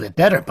getting a little bit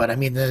better, but I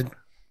mean the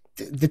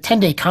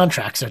 10-day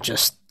contracts are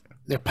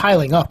they're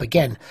piling up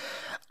again.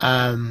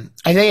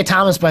 Isaiah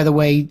Thomas, by the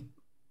way,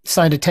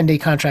 signed a 10-day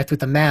contract with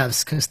the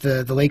Mavs because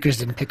the Lakers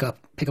didn't pick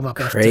him up.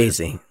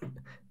 Crazy.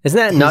 Isn't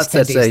that nuts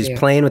that he's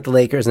playing with the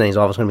Lakers and then he's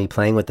always going to be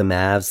playing with the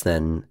Mavs?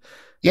 Then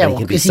he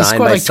can be signed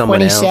by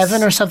someone else. He scored like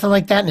 27 or something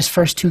like that in his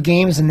first 2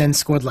 games, and then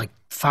scored like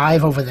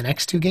 5 over the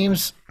next 2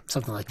 games,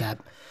 something like that.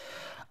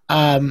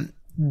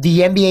 The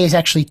NBA is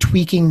actually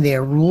tweaking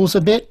their rules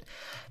a bit.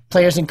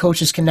 Players and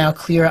coaches can now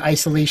clear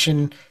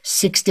isolation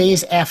 6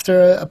 days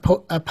after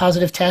a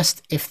positive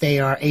test if they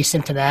are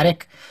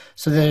asymptomatic.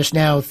 So there's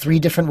now 3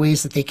 different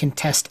ways that they can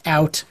test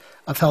out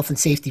of health and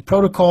safety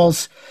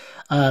protocols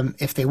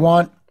if they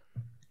want.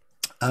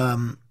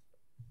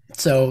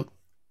 So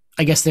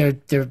I guess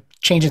they're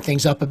changing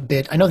things up a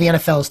bit. I know the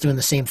NFL is doing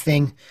the same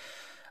thing.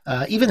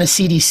 Even the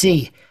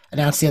CDC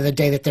announced the other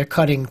day that they're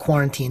cutting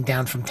quarantine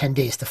down from 10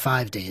 days to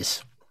 5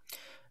 days.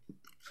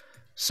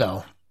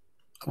 So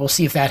we'll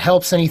see if that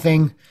helps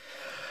anything.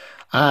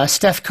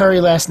 Steph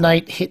Curry last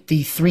night hit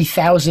the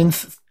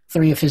 3,000th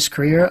three of his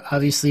career,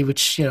 obviously,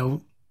 which,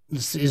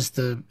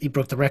 he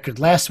broke the record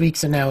last week.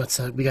 So now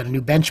we got a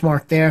new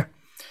benchmark there.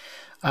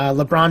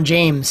 LeBron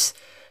James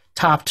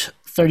topped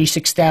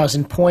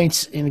 36,000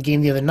 points in the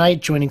game the other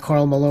night, joining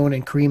Karl Malone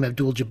and Kareem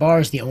Abdul-Jabbar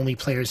as the only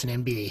players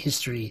in NBA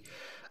history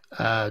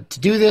to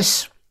do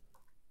this.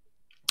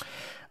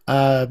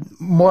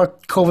 More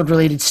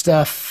COVID-related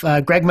stuff.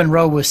 Greg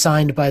Monroe was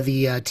signed by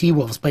the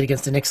T-Wolves, played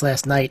against the Knicks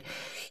last night.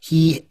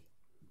 He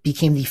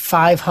became the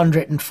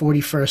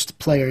 541st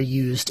player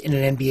used in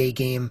an NBA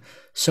game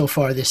so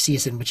far this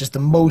season, which is the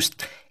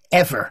most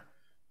ever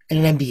in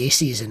an NBA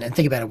season. And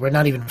think about it, we're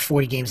not even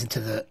 40 games into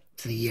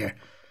the year,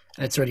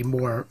 and it's already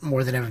more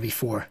than ever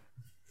before,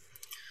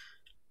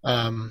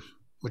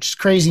 which is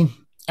crazy.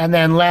 And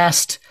then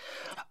last,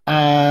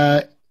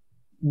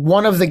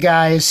 one of the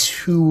guys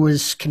who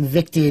was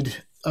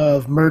convicted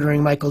of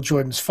murdering Michael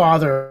Jordan's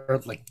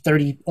father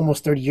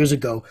almost 30 years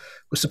ago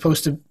was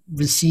supposed to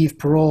receive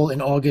parole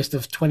in August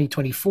of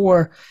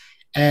 2024,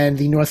 and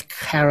the North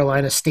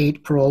Carolina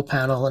State parole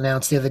panel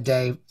announced the other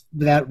day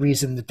without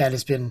reason that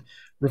has been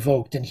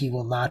revoked and he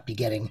will not be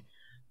getting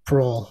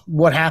parole.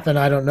 What happened,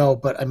 I don't know,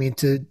 but I mean,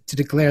 to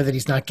declare that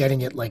he's not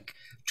getting it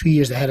 2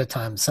 years ahead of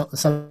time,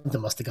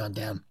 something must have gone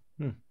down.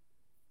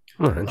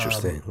 Oh,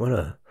 interesting. What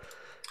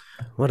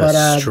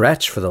a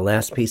stretch for the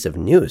last piece of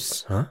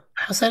news, huh?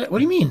 How's that? What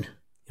do you mean?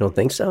 You don't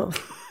think so?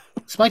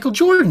 It's Michael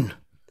Jordan.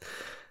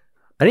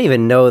 I didn't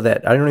even know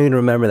that. I don't even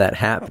remember that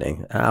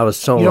happening. I was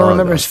so You don't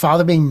remember his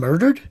father being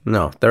murdered?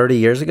 No, 30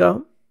 years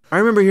ago? I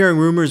remember hearing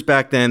rumors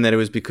back then that it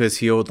was because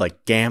he owed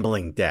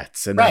gambling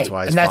debts, and that's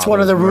why his that's father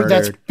one of the was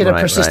that's been a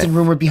Right, persistent right.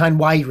 rumor behind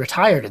why he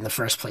retired in the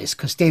first place,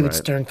 because David Right.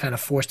 Stern kind of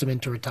forced him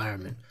into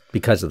retirement.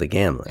 Because of the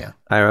gambling. Yeah.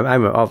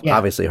 I've Yeah.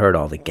 obviously heard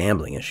all the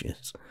gambling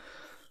issues.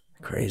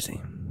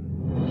 Crazy.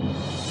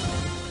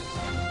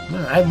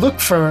 I look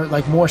for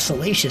more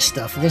salacious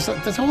stuff. There's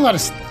a whole lot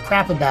of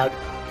crap about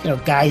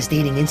guys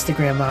dating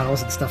Instagram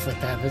models and stuff like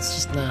that. But it's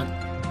just not.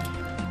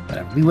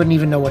 Whatever. We wouldn't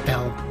even know what the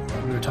hell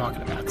we were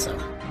talking about.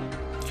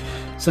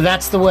 So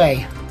that's the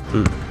way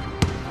the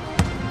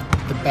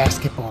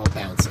basketball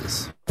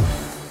bounces.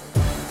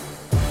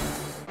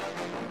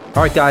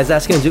 All right, guys,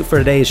 that's going to do it for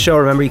today's show.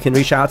 Remember, you can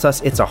reach out to us.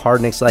 It's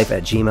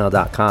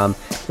hardknickslife@gmail.com.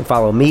 You can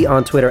follow me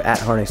on Twitter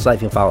 @hardknickslife. You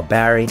can follow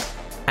Barry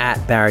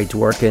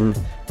 @BarryDworkin.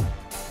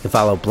 You can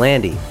follow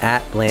Blandy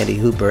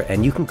 @BlandyHooper.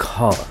 And you can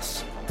call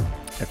us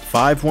at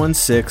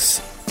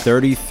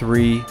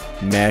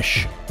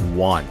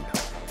 516-33-MESH-1.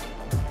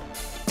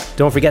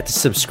 Don't forget to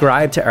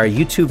subscribe to our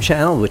YouTube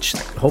channel, which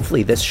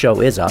hopefully this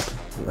show is up,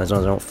 as long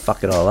as I don't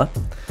fuck it all up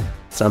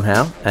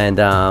somehow. And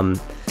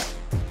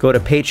go to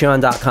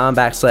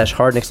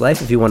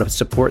patreon.com/hardknickslife if you want to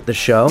support the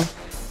show.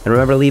 And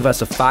remember to leave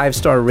us a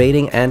 5-star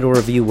rating and or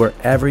review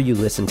wherever you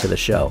listen to the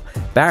show.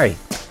 Barry,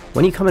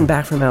 when are you coming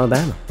back from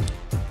Alabama?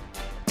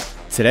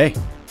 Today.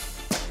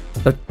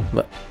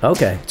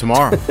 Okay.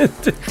 Tomorrow.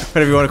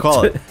 Whatever you want to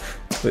call it.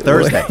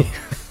 Thursday.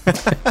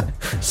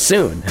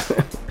 Soon.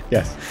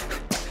 Yes.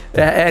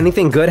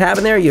 Anything good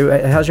happen there?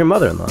 How's your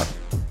mother-in-law?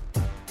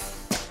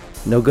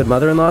 No good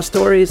mother-in-law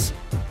stories?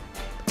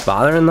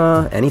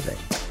 Father-in-law? Anything?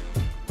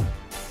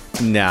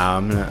 No,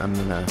 I'm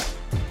gonna.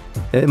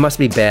 It must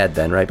be bad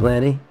then, right,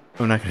 Blandy?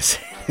 I'm not gonna say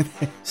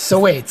anything. So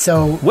wait,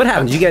 what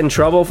happened? Did you get in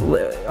trouble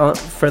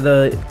for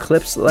the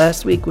clips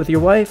last week with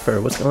your wife,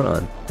 or what's going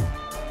on?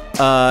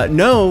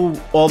 No,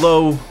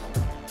 although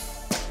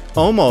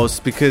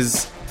almost,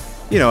 because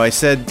I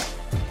said.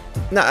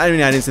 No, I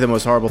mean, I didn't say the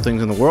most horrible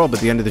things in the world, but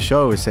at the end of the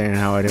show, I was saying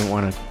how I didn't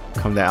want to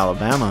come to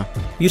Alabama.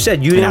 You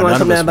said you didn't want to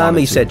come to Alabama.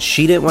 You said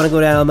she didn't want to go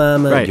to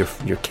Alabama. Right.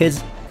 Your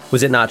kids.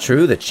 Was it not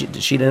true that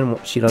she doesn't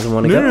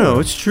want to go? No,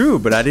 it's true,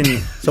 but I didn't.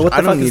 So what the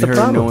I fuck don't is need the her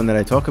problem? knowing that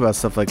I talk about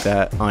stuff like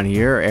that on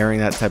here, airing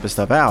that type of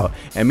stuff out.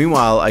 And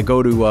meanwhile, I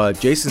go to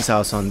Jason's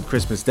house on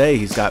Christmas Day.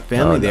 He's got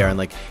family there,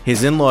 and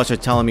his in-laws are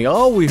telling me,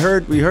 "Oh, we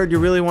heard you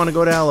really want to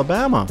go to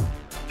Alabama."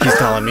 She's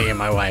telling me and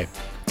my wife.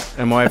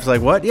 And my wife's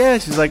like, "What?" Yeah,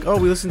 she's like, "Oh,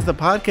 we listened to the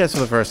podcast for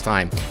the first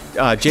time.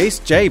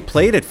 Jay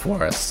played it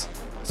for us." I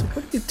was like,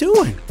 "What are you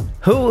doing?"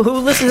 Who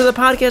listened to the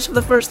podcast for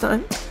the first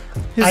time?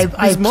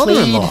 His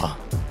mother-in-law.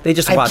 They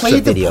just I watched the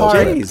played the video.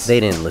 part- They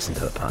didn't listen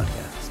to the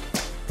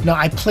podcast. No,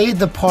 I played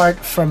the part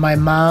for my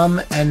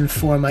mom and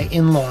for my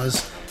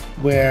in-laws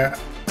where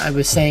I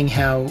was saying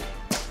how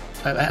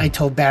I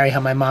told Barry how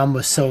my mom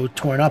was so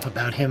torn up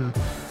about him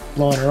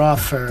blowing her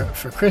off for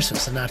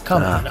Christmas and not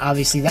coming. And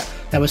obviously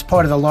that was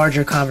part of the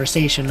larger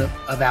conversation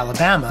of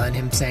Alabama and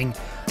him saying,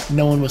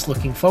 no one was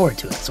looking forward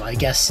to it. So I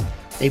guess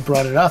they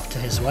brought it up to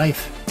his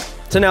wife.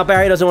 So now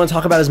Barry doesn't want to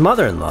talk about his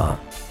mother-in-law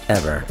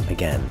ever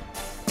again,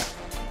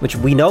 which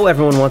we know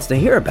everyone wants to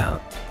hear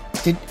about.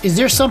 Is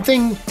there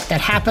something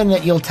that happened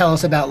that you'll tell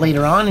us about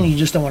later on and you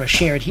just don't want to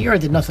share it here, or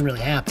did nothing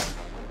really happen?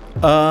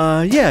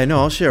 Yeah,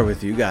 no, I'll share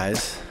with you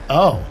guys.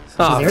 Oh,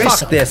 so there is fuck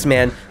something. this,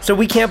 man. So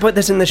we can't put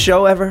this in the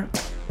show ever?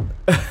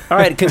 All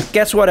right,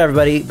 guess what,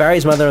 everybody?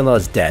 Barry's mother-in-law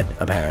is dead,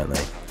 apparently.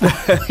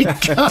 Oh my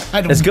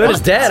God, As good as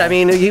dead. I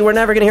mean, you were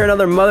never going to hear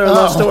another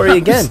mother-in-law story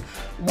again.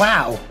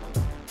 Wow.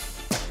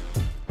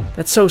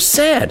 That's so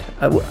sad.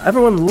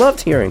 Everyone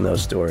loved hearing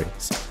those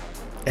stories.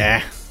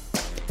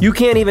 You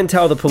can't even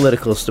tell the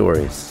political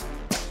stories.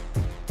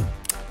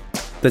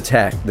 The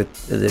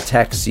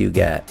texts you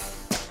get.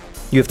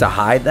 You have to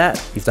hide that?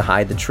 You have to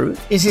hide the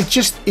truth? Is it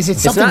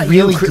something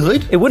really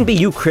good? It wouldn't be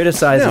you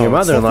criticizing your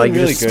mother-in-law. You're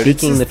really just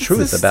speaking the truth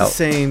it's about...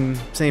 the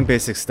same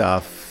basic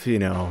stuff, you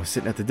know,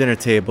 sitting at the dinner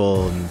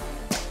table and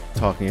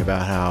talking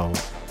about how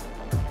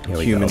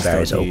humans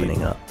Barry's don't need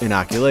opening up.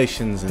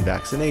 inoculations and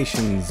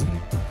vaccinations and,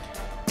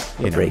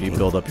 you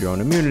build up your own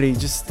immunity.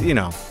 Just,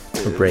 We're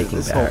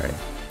breaking Barry.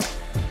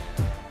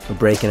 We're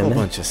breaking him a in.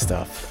 whole bunch of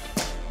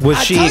stuff.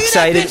 Was she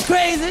excited?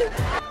 Crazy.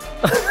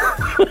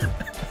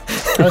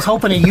 I was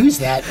hoping to use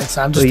that, and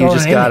so I'm just you throwing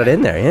just got it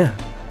in there, yeah.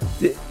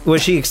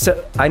 Was she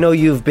I know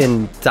you've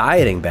been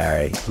dieting,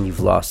 Barry, and you've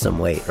lost some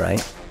weight,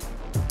 right?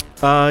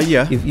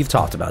 Yeah. You've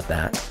talked about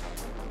that.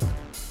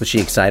 Was she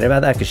excited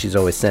about that? Because she's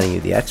always sending you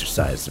the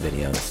exercise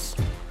videos.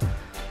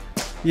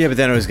 Yeah, but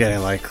then I was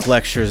getting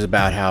lectures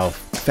about how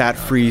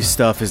fat-free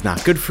stuff is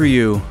not good for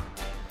you.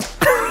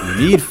 You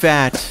need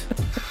fat.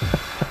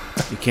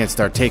 You can't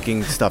start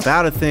taking stuff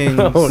out of things.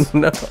 Oh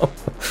no.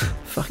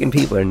 Fucking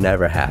people are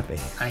never happy.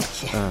 I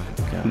can't. Oh,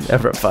 gosh.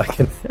 Never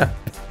fucking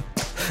happy.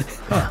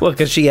 Well,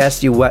 because she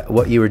asked you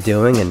what you were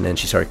doing, and then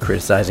she started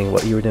criticizing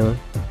what you were doing?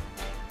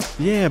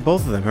 Yeah,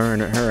 both of them,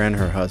 her and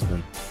her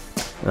husband.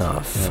 Oh,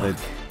 fuck. They're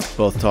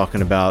both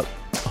talking about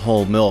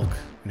whole milk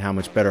and how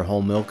much better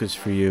whole milk is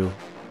for you.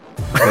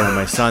 And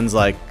my son's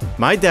like,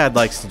 my dad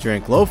likes to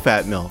drink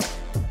low-fat milk.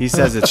 He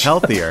says it's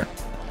healthier.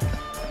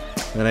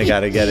 Then I got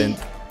to get into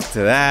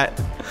that.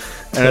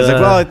 And I was like,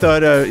 well, I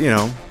thought,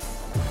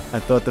 I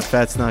thought the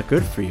fat's not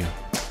good for you.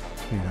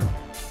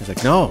 He's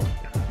like, no,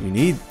 you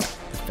need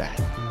the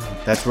fat.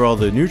 That's where all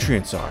the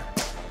nutrients are.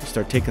 You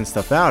start taking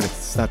stuff out,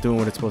 it's not doing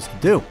what it's supposed to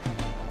do.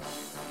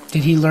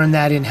 Did he learn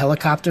that in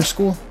helicopter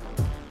school?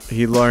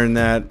 He learned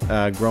that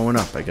growing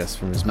up, I guess,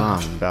 from his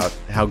mom about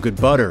how good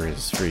butter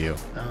is for you.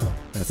 Oh.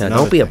 That's now,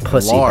 another don't be a thing.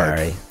 pussy, Lard.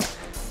 Barry.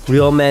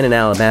 Real men in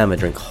Alabama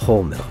drink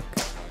whole milk.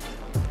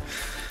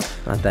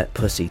 Not that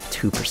pussy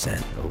 2%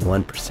 or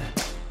 1%.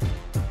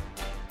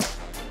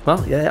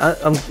 Well, yeah,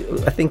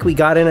 I think we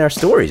got in our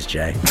stories,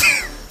 Jay.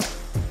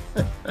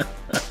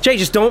 Jay,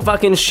 just don't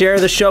fucking share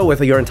the show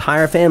with your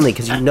entire family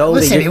because you know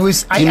Listen, that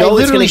it's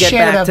going to get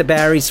back to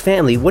Barry's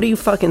family. What are you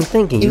fucking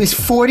thinking? It was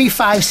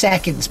 45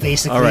 seconds,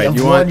 basically, All right, of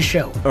you one want,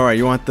 show. All right,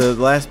 you want the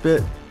last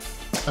bit?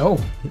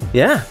 Oh.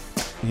 Yeah.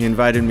 He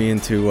invited me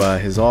into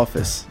his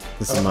office.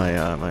 This is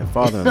my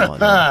father-in-law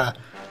now.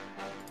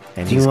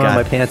 And Do you want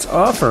my pants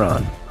off or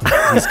on?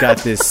 He's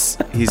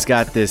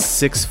got this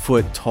 6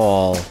 foot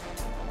tall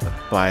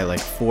by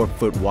 4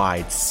 foot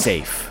wide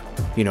safe.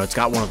 It's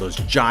got one of those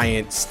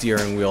giant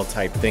steering wheel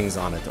type things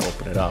on it to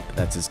open it up.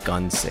 That's his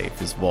gun safe,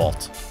 his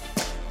vault.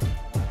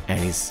 And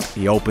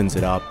he opens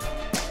it up.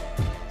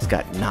 He's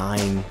got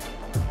 9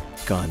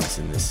 guns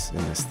in this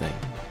thing.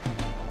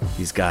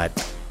 He's got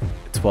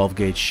a 12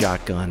 gauge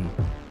shotgun.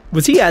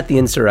 Was he at the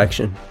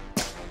insurrection?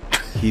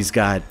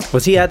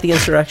 Was he at the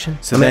insurrection?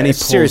 So then he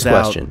pulls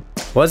out. Question.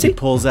 Was he? He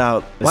pulls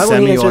out a Why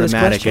won't he answer this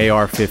semi-automatic question?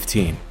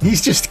 AR-15.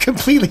 He's just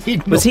completely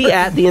ignored. Was he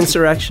at the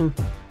insurrection?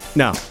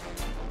 No.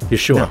 You're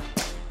sure? No.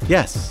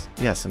 Yes,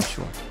 I'm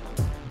sure.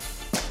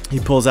 He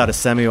pulls out a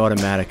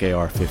semi-automatic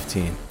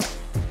AR-15,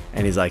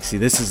 and he's like, "See,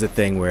 this is the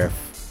thing where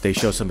if they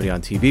show somebody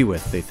on TV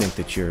with, they think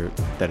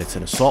that it's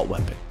an assault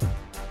weapon."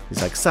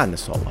 He's like, "It's not an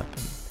assault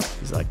weapon."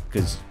 He's like,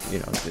 "Because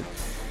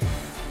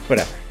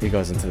whatever." He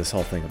goes into this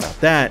whole thing about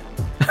that,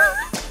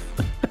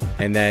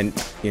 and then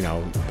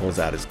pulls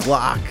out his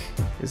Glock,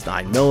 his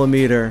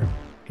 9mm,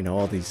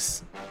 all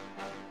these.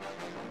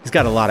 He's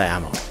got a lot of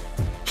ammo,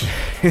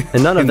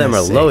 and none of them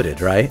are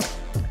loaded, right?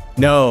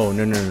 No.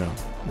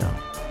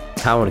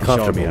 How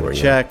uncomfortable were you?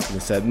 Check. He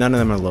said none of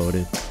them are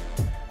loaded.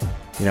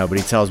 But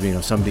he tells me,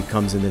 somebody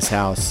comes in this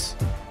house,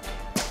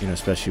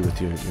 especially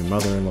with your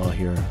mother-in-law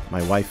here,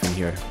 my wife in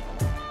here.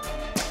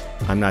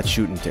 I'm not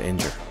shooting to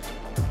injure.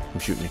 I'm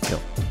shooting to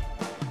kill.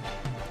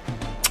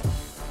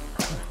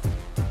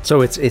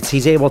 So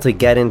he's able to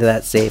get into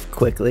that safe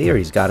quickly, or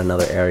he's got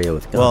another area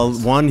with guns?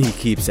 Well, one he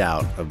keeps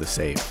out of the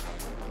safe,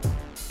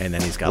 and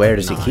then he's got. Where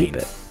does he keep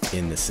 9 it?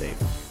 In the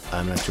safe.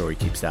 I'm not sure where he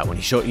keeps that one.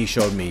 He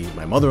showed me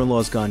my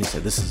mother-in-law's gun. He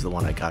said, "This is the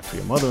one I got for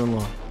your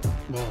mother-in-law."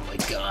 Oh my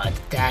God,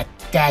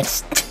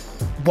 that's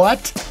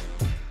what?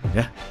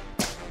 Yeah.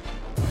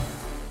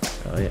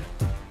 Oh yeah.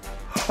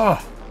 Huh.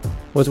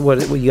 What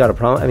you got a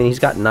problem? I mean, he's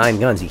got 9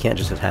 guns. He can't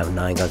just have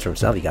 9 guns for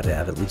himself. You got to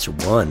have at least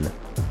one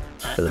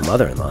for the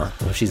mother-in-law.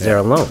 If she's there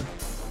alone.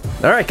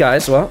 All right,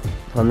 guys. Well,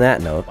 on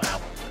that note,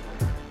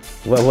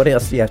 well, what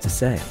else do you have to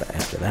say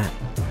after that?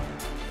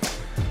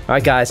 All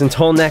right, guys.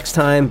 Until next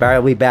time, Barry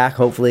will be back.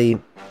 Hopefully.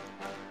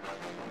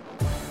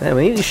 Man,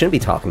 maybe you shouldn't be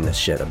talking this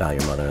shit about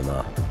your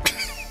mother-in-law.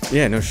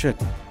 Yeah, no shit.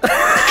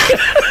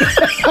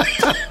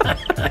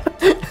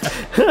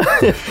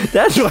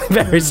 That's why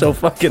Barry's so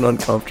fucking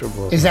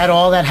uncomfortable. Is that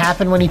all that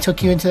happened when he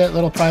took you into that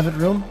little private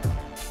room?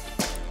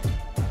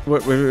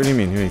 What do you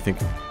mean? What do you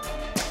think?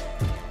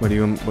 What do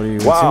you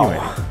Wow.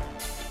 insinuating?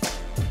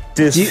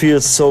 This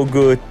feels so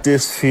good.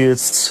 This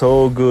feels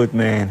so good,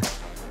 man.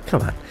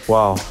 Come on.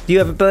 Wow. Do you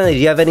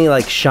have any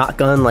like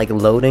shotgun like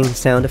loading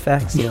sound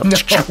effects? You know? No.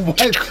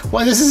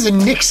 Well, this is a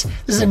Knicks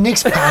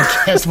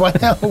podcast. What the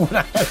hell would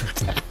I have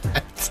that?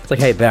 It's like,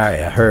 hey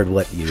Barry, I heard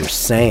what you were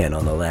saying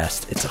on the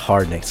last It's a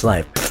Hard Knicks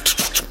Life.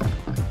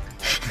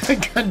 I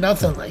got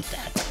nothing like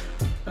that.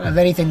 I don't have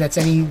anything that's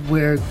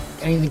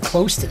anything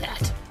close to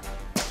that.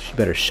 You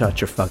better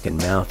shut your fucking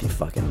mouth, you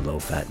fucking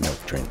low-fat milk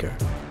drinker.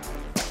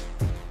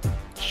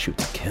 Shoot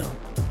to kill.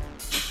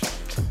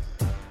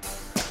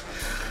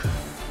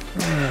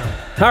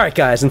 All right,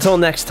 guys. Until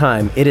next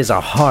time, it is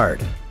a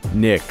Hard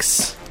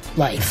Knicks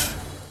Life.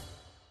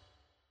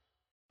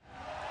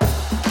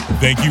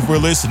 Thank you for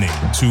listening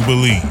to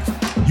Believe.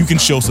 You can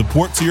show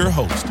support to your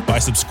host by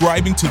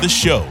subscribing to the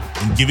show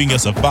and giving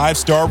us a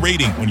 5-star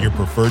rating on your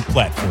preferred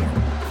platform.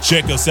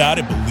 Check us out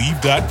at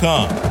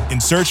Believe.com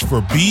and search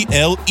for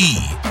BLEAV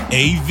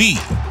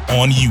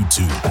on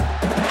YouTube.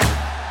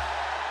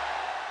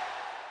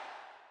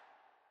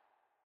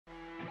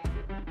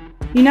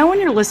 You know when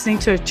you're listening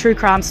to a true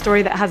crime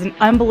story that has an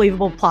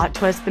unbelievable plot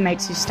twist that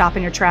makes you stop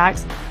in your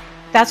tracks?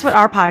 That's what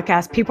our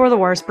podcast, People Are the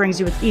Worst, brings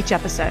you with each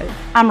episode.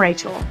 I'm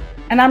Rachel.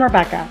 And I'm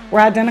Rebecca. We're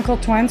identical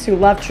twins who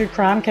love true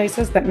crime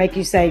cases that make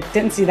you say,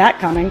 didn't see that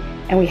coming,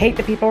 and we hate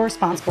the people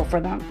responsible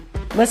for them.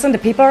 Listen to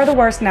People Are the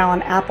Worst now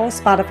on Apple,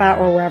 Spotify,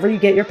 or wherever you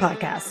get your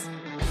podcasts.